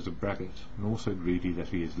scorned as a braggart, nor so greedy that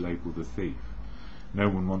he is labelled a thief. No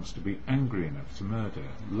one wants to be angry enough to murder,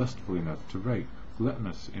 lustful enough to rape,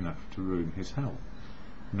 gluttonous enough to ruin his health.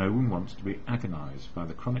 No one wants to be agonised by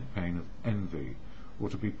the chronic pain of envy, or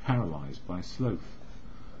to be paralysed by sloth.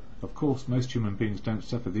 Of course, most human beings don't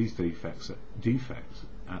suffer these defects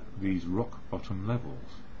at these rock-bottom levels.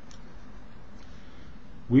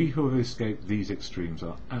 We who have escaped these extremes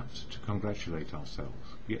are apt to congratulate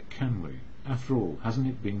ourselves. Yet can we? After all, hasn't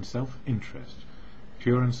it been self-interest,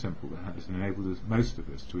 pure and simple, that has enabled most of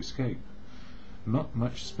us to escape? Not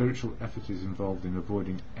much spiritual effort is involved in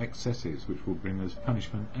avoiding excesses which will bring us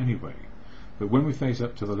punishment anyway. But when we face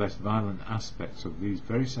up to the less violent aspects of these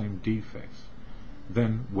very same defects,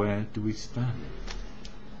 then where do we stand?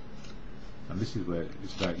 And this is where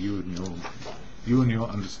it's about you and your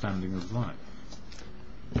understanding of life,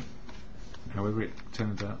 however it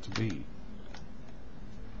turns out to be.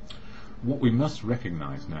 What we must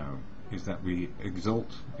recognise now is that we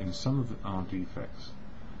exult in some of our defects.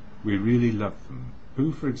 We really love them.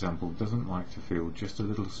 Who, for example, doesn't like to feel just a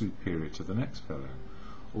little superior to the next fellow,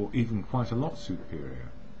 or even quite a lot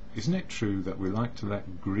superior? Isn't it true that we like to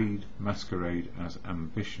let greed masquerade as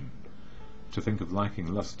ambition? To think of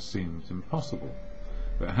liking lust seems impossible.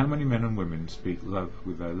 But how many men and women speak love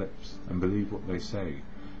with their lips and believe what they say,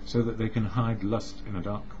 so that they can hide lust in a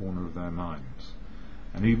dark corner of their minds?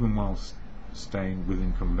 And even while staying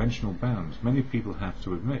within conventional bounds, many people have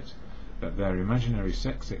to admit that their imaginary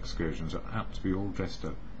sex excursions are apt to be all dressed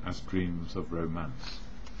up as dreams of romance.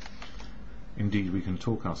 Indeed, we can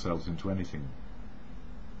talk ourselves into anything.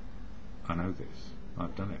 I know this.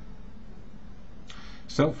 I've done it.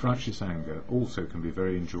 Self-righteous anger also can be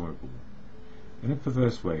very enjoyable. In a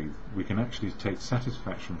perverse way, we can actually take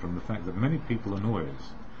satisfaction from the fact that many people annoy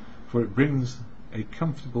us, for it brings a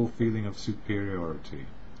comfortable feeling of superiority.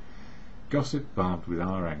 Gossip barbed with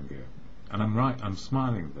our anger. And I'm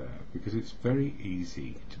smiling there, because it's very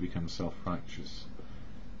easy to become self-righteous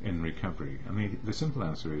in recovery. I mean, the simple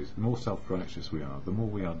answer is, the more self-righteous we are, the more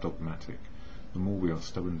we are dogmatic, the more we are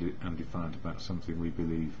stubborn and defiant about something we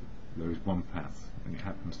believe there is one path, and it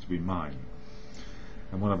happens to be mine.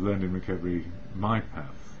 And what I've learned in recovery, my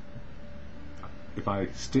path, if I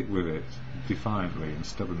stick with it defiantly and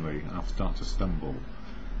stubbornly, I'll start to stumble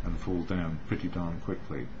and fall down pretty darn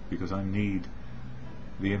quickly, because I need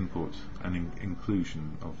the input and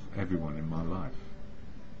inclusion of everyone in my life.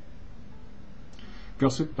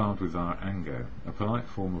 Gossip barbed with our anger, a polite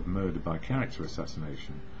form of murder by character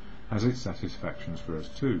assassination, has its satisfactions for us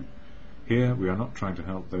too. Here we are not trying to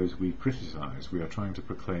help those we criticise, we are trying to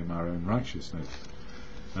proclaim our own righteousness.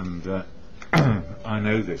 And I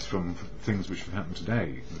know this from things which have happened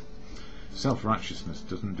today. Self-righteousness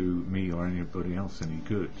doesn't do me or anybody else any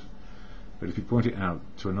good. But if you point it out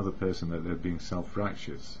to another person that they're being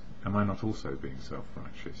self-righteous, am I not also being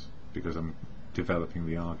self-righteous? Because I'm developing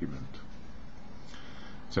the argument.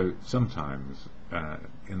 So sometimes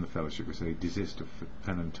in the fellowship we say, desist of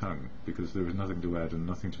pen and tongue, because there is nothing to add and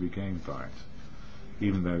nothing to be gained by it.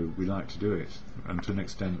 Even though we like to do it, and to an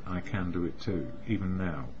extent I can do it too, even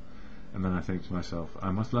now. And then I think to myself, I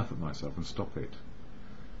must laugh at myself and stop it,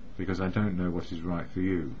 because I don't know what is right for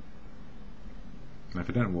you. And if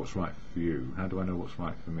I don't know what's right for you, how do I know what's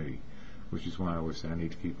right for me? Which is why I always say I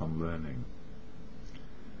need to keep on learning.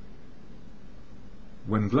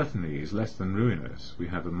 When gluttony is less than ruinous, we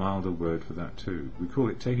have a milder word for that too. We call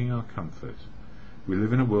it taking our comfort. We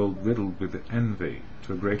live in a world riddled with envy,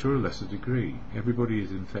 to a greater or lesser degree. Everybody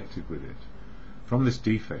is infected with it. From this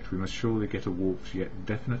defect we must surely get a warped yet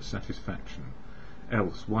definite satisfaction.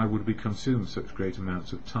 Else, why would we consume such great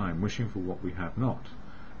amounts of time wishing for what we have not,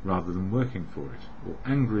 rather than working for it, or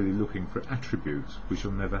angrily looking for attributes we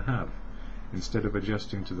shall never have, instead of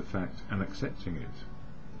adjusting to the fact and accepting it?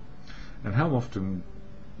 And how often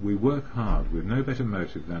we work hard with no better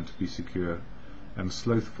motive than to be secure and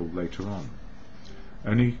slothful later on.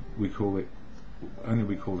 Only we call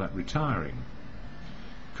that retiring.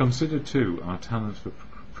 Consider too our talent for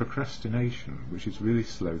procrastination, which is really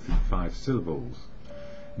sloth in 5 syllables.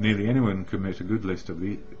 Nearly anyone can make a good list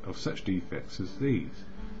of such defects as these,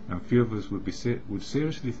 and few of us would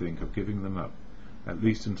seriously think of giving them up, at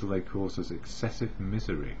least until they cause us excessive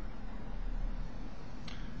misery.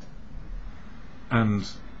 And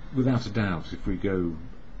without a doubt, if we go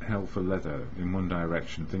hell for leather in one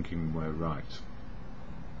direction thinking we're right,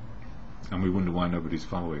 and we wonder why nobody's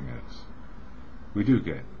following us, we do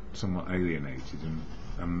get somewhat alienated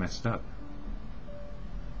and messed up.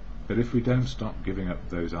 But if we don't stop giving up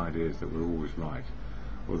those ideas that we're always right,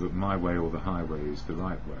 or that my way or the highway is the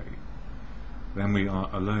right way, then we are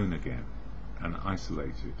alone again and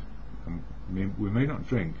isolated. And we may not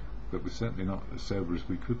drink, but we're certainly not as sober as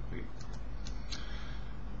we could be.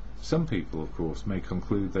 Some people, of course, may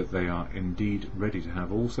conclude that they are indeed ready to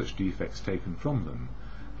have all such defects taken from them,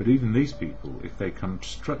 but even these people, if they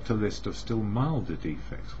construct a list of still milder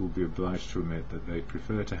defects, will be obliged to admit that they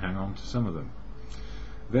prefer to hang on to some of them.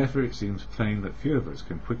 Therefore it seems plain that few of us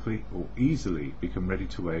can quickly or easily become ready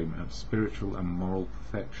to aim at spiritual and moral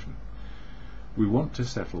perfection. We want to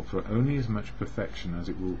settle for only as much perfection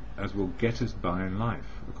as will get us by in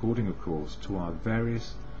life, according, of course, to our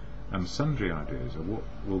various and sundry ideas of what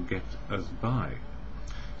will get us by.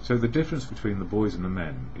 So the difference between the boys and the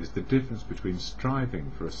men is the difference between striving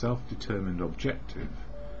for a self-determined objective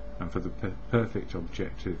and for the perfect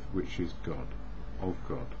objective, which is God, of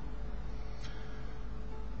God.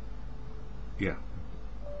 Yeah,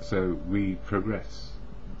 so we progress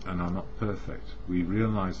and are not perfect. We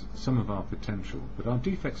realise some of our potential, but our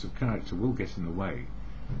defects of character will get in the way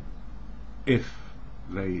if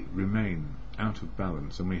they remain out of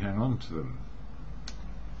balance and we hang on to them.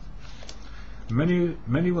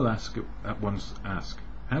 Many will at once ask,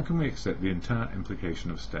 how can we accept the entire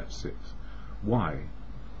implication of step 6? Why?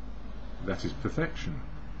 That is perfection.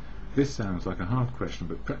 This sounds like a hard question,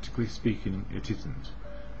 but practically speaking it isn't.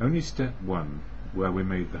 Only step 1, where we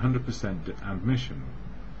made the 100% admission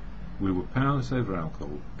we were powerless over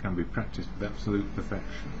alcohol, can be practiced with absolute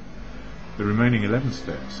perfection. The remaining 11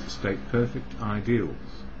 steps state perfect ideals.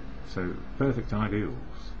 So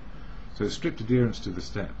strict adherence to the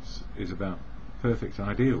steps is about perfect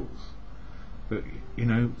ideals. But,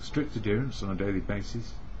 strict adherence on a daily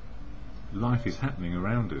basis, life is happening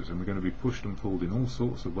around us and we're going to be pushed and pulled in all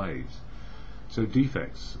sorts of ways. So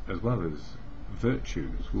defects as well as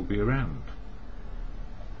virtues will be around.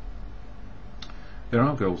 There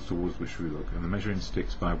are goals towards which we look and the measuring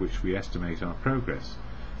sticks by which we estimate our progress.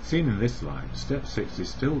 Seen in this light, step 6 is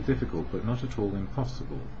still difficult but not at all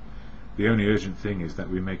impossible. The only urgent thing is that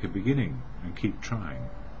we make a beginning and keep trying.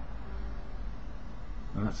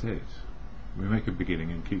 And that's it. We make a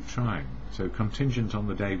beginning and keep trying. So contingent on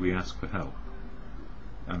the day we ask for help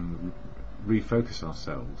and refocus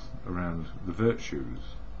ourselves around the virtues: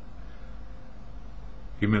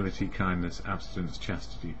 humility, kindness, abstinence,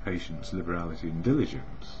 chastity, patience, liberality and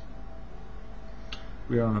diligence.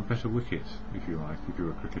 We are on a better wicket, if you like, if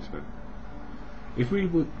you're a cricketer. If we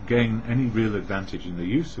would gain any real advantage in the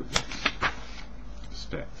use of this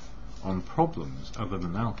step on problems other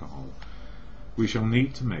than alcohol, we shall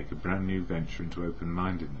need to make a brand new venture into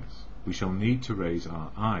open-mindedness. We shall need to raise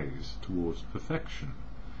our eyes towards perfection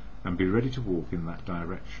and be ready to walk in that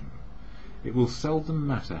direction. It will seldom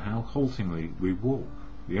matter how haltingly we walk.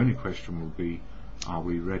 The only question will be, are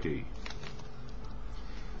we ready?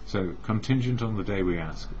 So, contingent on the day we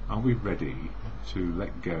ask, are we ready to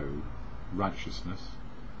let go righteousness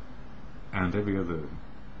and every other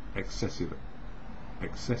excessive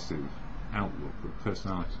outlook or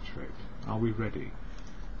personality trait? Are we ready?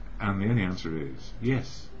 And the only answer is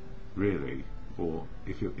yes, really. Or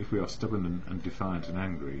if we are stubborn and defiant and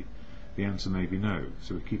angry, the answer may be no,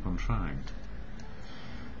 so we keep on trying.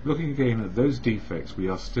 Looking again at those defects we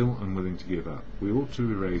are still unwilling to give up, we ought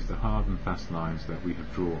to erase the hard and fast lines that we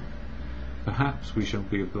have drawn. Perhaps we shall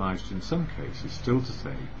be obliged in some cases still to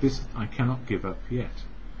say, this I cannot give up yet.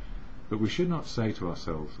 But we should not say to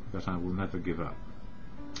ourselves that I will never give up.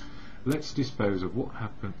 Let's dispose of what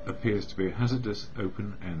appears to be a hazardous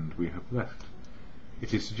open end we have left.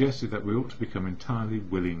 It is suggested that we ought to become entirely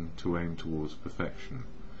willing to aim towards perfection.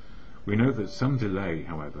 We know that some delay,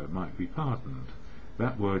 however, might be pardoned.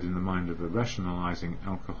 That word in the mind of a rationalizing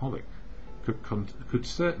alcoholic could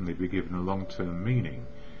certainly be given a long-term meaning.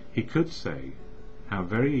 He could say, how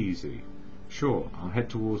very easy. Sure, I'll head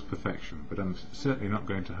towards perfection, but I'm certainly not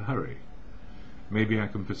going to hurry. Maybe I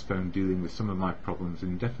can postpone dealing with some of my problems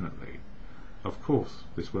indefinitely. Of course,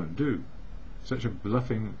 this won't do. Such a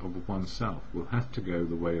bluffing of oneself will have to go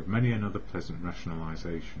the way of many another pleasant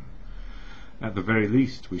rationalization. At the very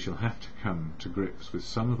least, we shall have to come to grips with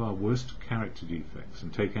some of our worst character defects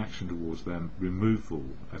and take action towards their removal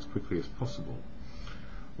as quickly as possible.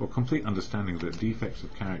 Or complete understanding that defects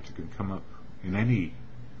of character can come up in any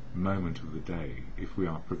moment of the day if we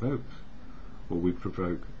are provoked, or we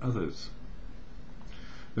provoke others.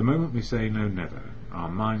 The moment we say no never, our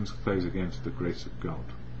minds close again to the grace of God,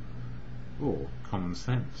 or common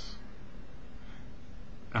sense.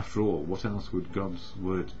 after all, what else would God's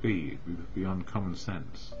words be? It would be beyond common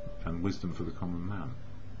sense and wisdom for the common man.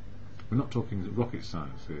 We're not talking rocket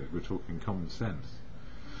science here, we're talking common sense.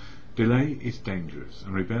 Delay is dangerous,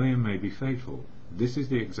 and rebellion may be fatal. This is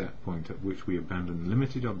the exact point at which we abandon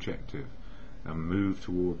limited objective and move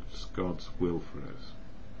towards God's will for us,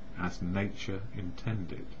 as nature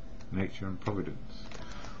intended. Nature and providence.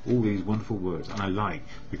 All these wonderful words I like,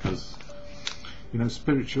 because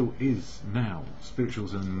spiritual is now.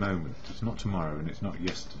 Spiritual's in the moment. It's not tomorrow and it's not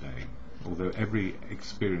yesterday. Although every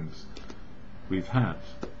experience we've had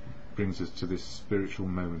brings us to this spiritual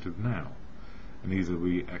moment of now. And either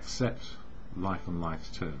we accept life on life's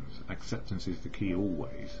terms, acceptance is the key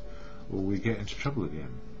always, or we get into trouble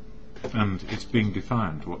again. And it's being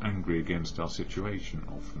defiant or angry against our situation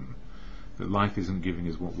often, that life isn't giving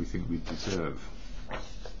us what we think we deserve.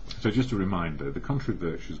 So just a reminder, the contrary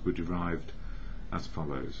virtues were derived as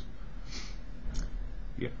follows.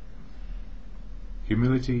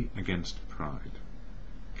 Humility against pride,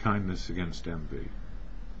 kindness against envy,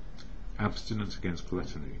 abstinence against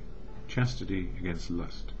gluttony, chastity against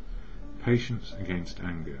lust, patience against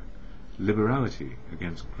anger, liberality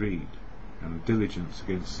against greed, and diligence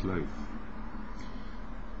against sloth.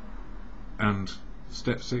 And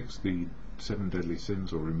step 6, the 7 deadly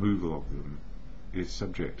sins, or removal of them, is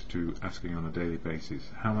subject to asking on a daily basis,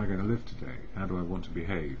 how am I going to live today? How do I want to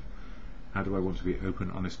behave? How do I want to be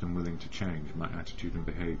open, honest and willing to change my attitude and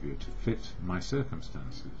behaviour to fit my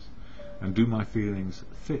circumstances? And do my feelings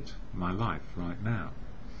fit my life right now?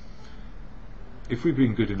 If we've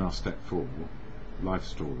been good in our step 4, life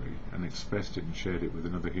story, and expressed it and shared it with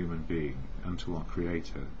another human being and to our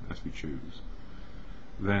Creator as we choose,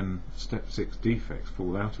 then step 6 defects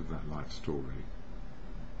fall out of that life story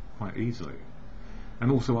quite easily.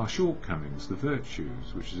 And also our shortcomings, the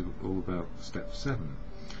virtues, which is all about step 7.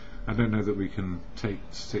 I don't know that we can take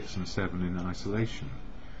 6 and 7 in isolation.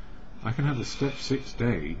 I can have a step 6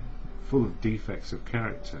 day full of defects of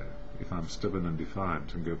character if I'm stubborn and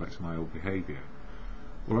defiant and go back to my old behaviour.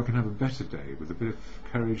 Or I can have a better day with a bit of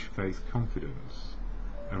courage, faith, confidence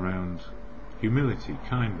around humility,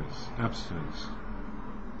 kindness, abstinence,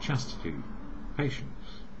 chastity,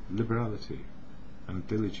 patience, liberality and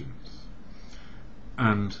diligence.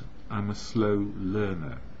 And I'm a slow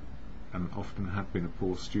learner and often have been a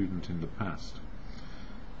poor student in the past.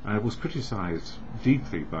 I was criticised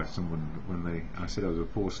deeply by someone when I said I was a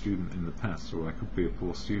poor student in the past, or I could be a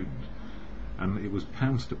poor student, and it was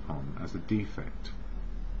pounced upon as a defect.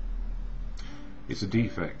 It's a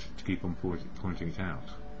defect to keep on pointing it out.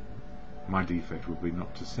 My defect would be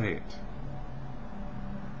not to say it,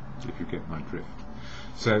 if you get my drift.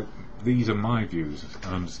 So these are my views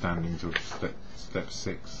and understandings of step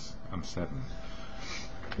 6 and 7.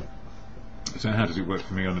 So how does it work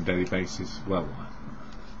for me on a daily basis? Well,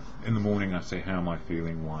 in the morning I say, how am I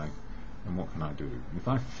feeling, why, and what can I do? If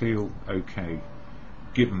I feel okay,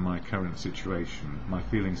 given my current situation, my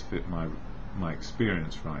feelings fit my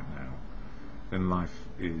experience right now, then life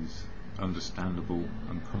is understandable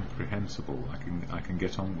and comprehensible. I can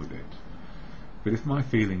get on with it. But if my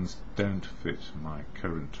feelings don't fit my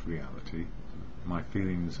current reality, my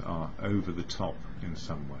feelings are over the top in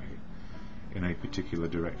some way, in a particular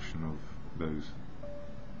direction of those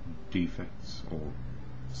defects or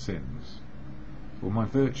sins, or my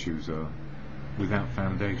virtues are without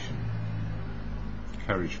foundation,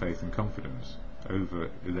 courage, faith and confidence, over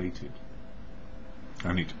elated,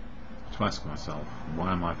 I need to ask myself,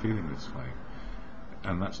 why am I feeling this way?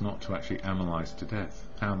 And that's not to actually analyse to death.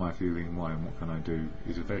 How am I feeling, why, and what can I do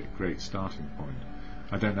is a very great starting point.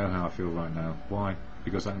 I don't know how I feel right now. Why?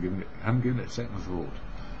 Because I haven't given it a second thought.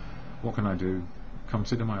 What can I do?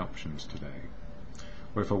 Consider my options today.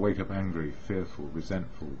 Or if I wake up angry, fearful,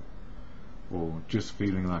 resentful, or just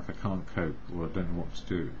feeling like I can't cope, or I don't know what to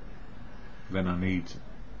do, then I need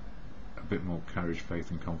a bit more courage,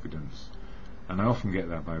 faith and confidence. And I often get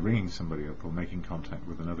that by ringing somebody up or making contact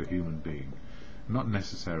with another human being, not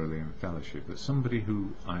necessarily in fellowship, but somebody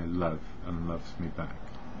who I love and loves me back.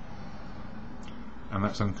 And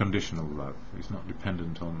that's unconditional love. It's not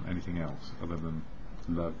dependent on anything else other than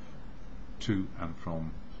love to and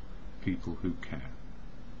from people who care.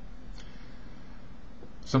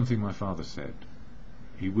 Something my father said.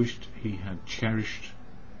 He wished he had cherished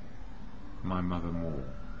my mother more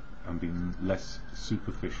and been less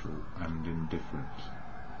superficial and indifferent.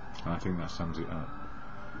 And I think that sums it up.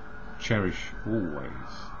 Cherish always,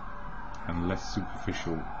 and less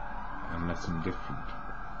superficial and less indifferent.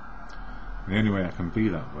 The only way I can be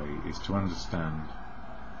that way is to understand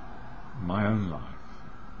my own life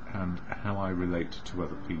and how I relate to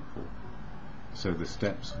other people, so the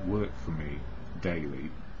steps work for me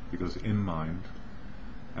daily, because in mind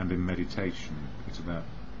and in meditation it's about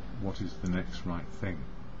what is the next right thing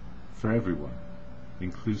for everyone,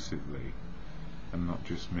 inclusively, and not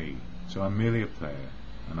just me. So I'm merely a player,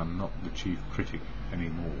 and I'm not the chief critic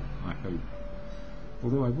anymore, I hope.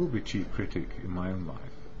 Although I will be chief critic in my own life,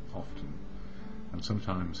 often, and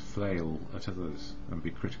sometimes flail at others and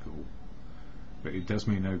be critical, but it does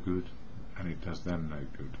me no good, and it does them no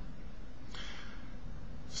good.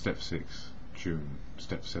 Step 6, June.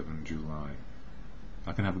 Step 7, July.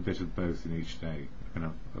 I can have a bit of both in each day. I can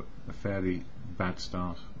have a fairly bad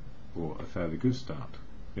start or a fairly good start.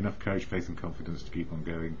 Enough courage, faith and confidence to keep on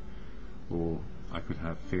going, or I could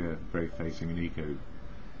have fear, brave facing and ego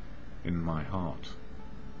in my heart.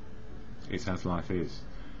 It's as life is,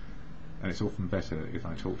 and it's often better if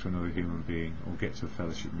I talk to another human being or get to a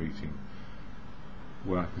fellowship meeting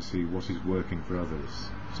where I can see what is working for others,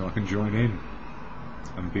 so I can join in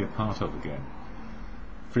and be a part of again.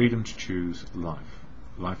 Freedom to choose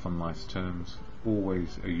life on life's terms,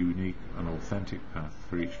 always a unique and authentic path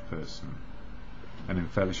for each person, and in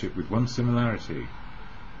fellowship with one similarity,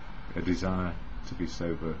 a desire to be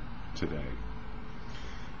sober today.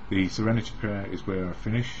 The Serenity Prayer is where I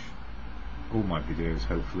finish all my videos,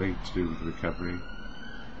 hopefully, to do with recovery,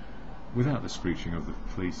 without the screeching of the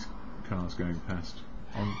police cars going past.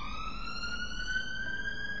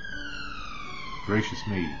 Gracious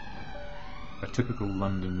me, a typical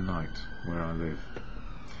London night where I live.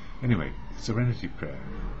 Anyway, Serenity Prayer,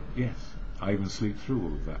 yes, I even sleep through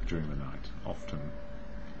all of that during the night, often,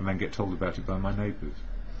 and then get told about it by my neighbours.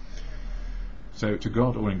 So to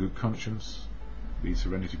God, or in good conscience, the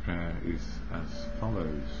Serenity Prayer is as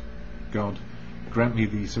follows. God, grant me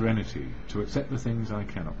the serenity to accept the things I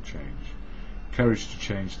cannot change, courage to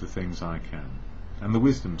change the things I can, and the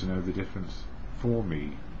wisdom to know the difference for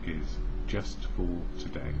me is just for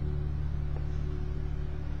today.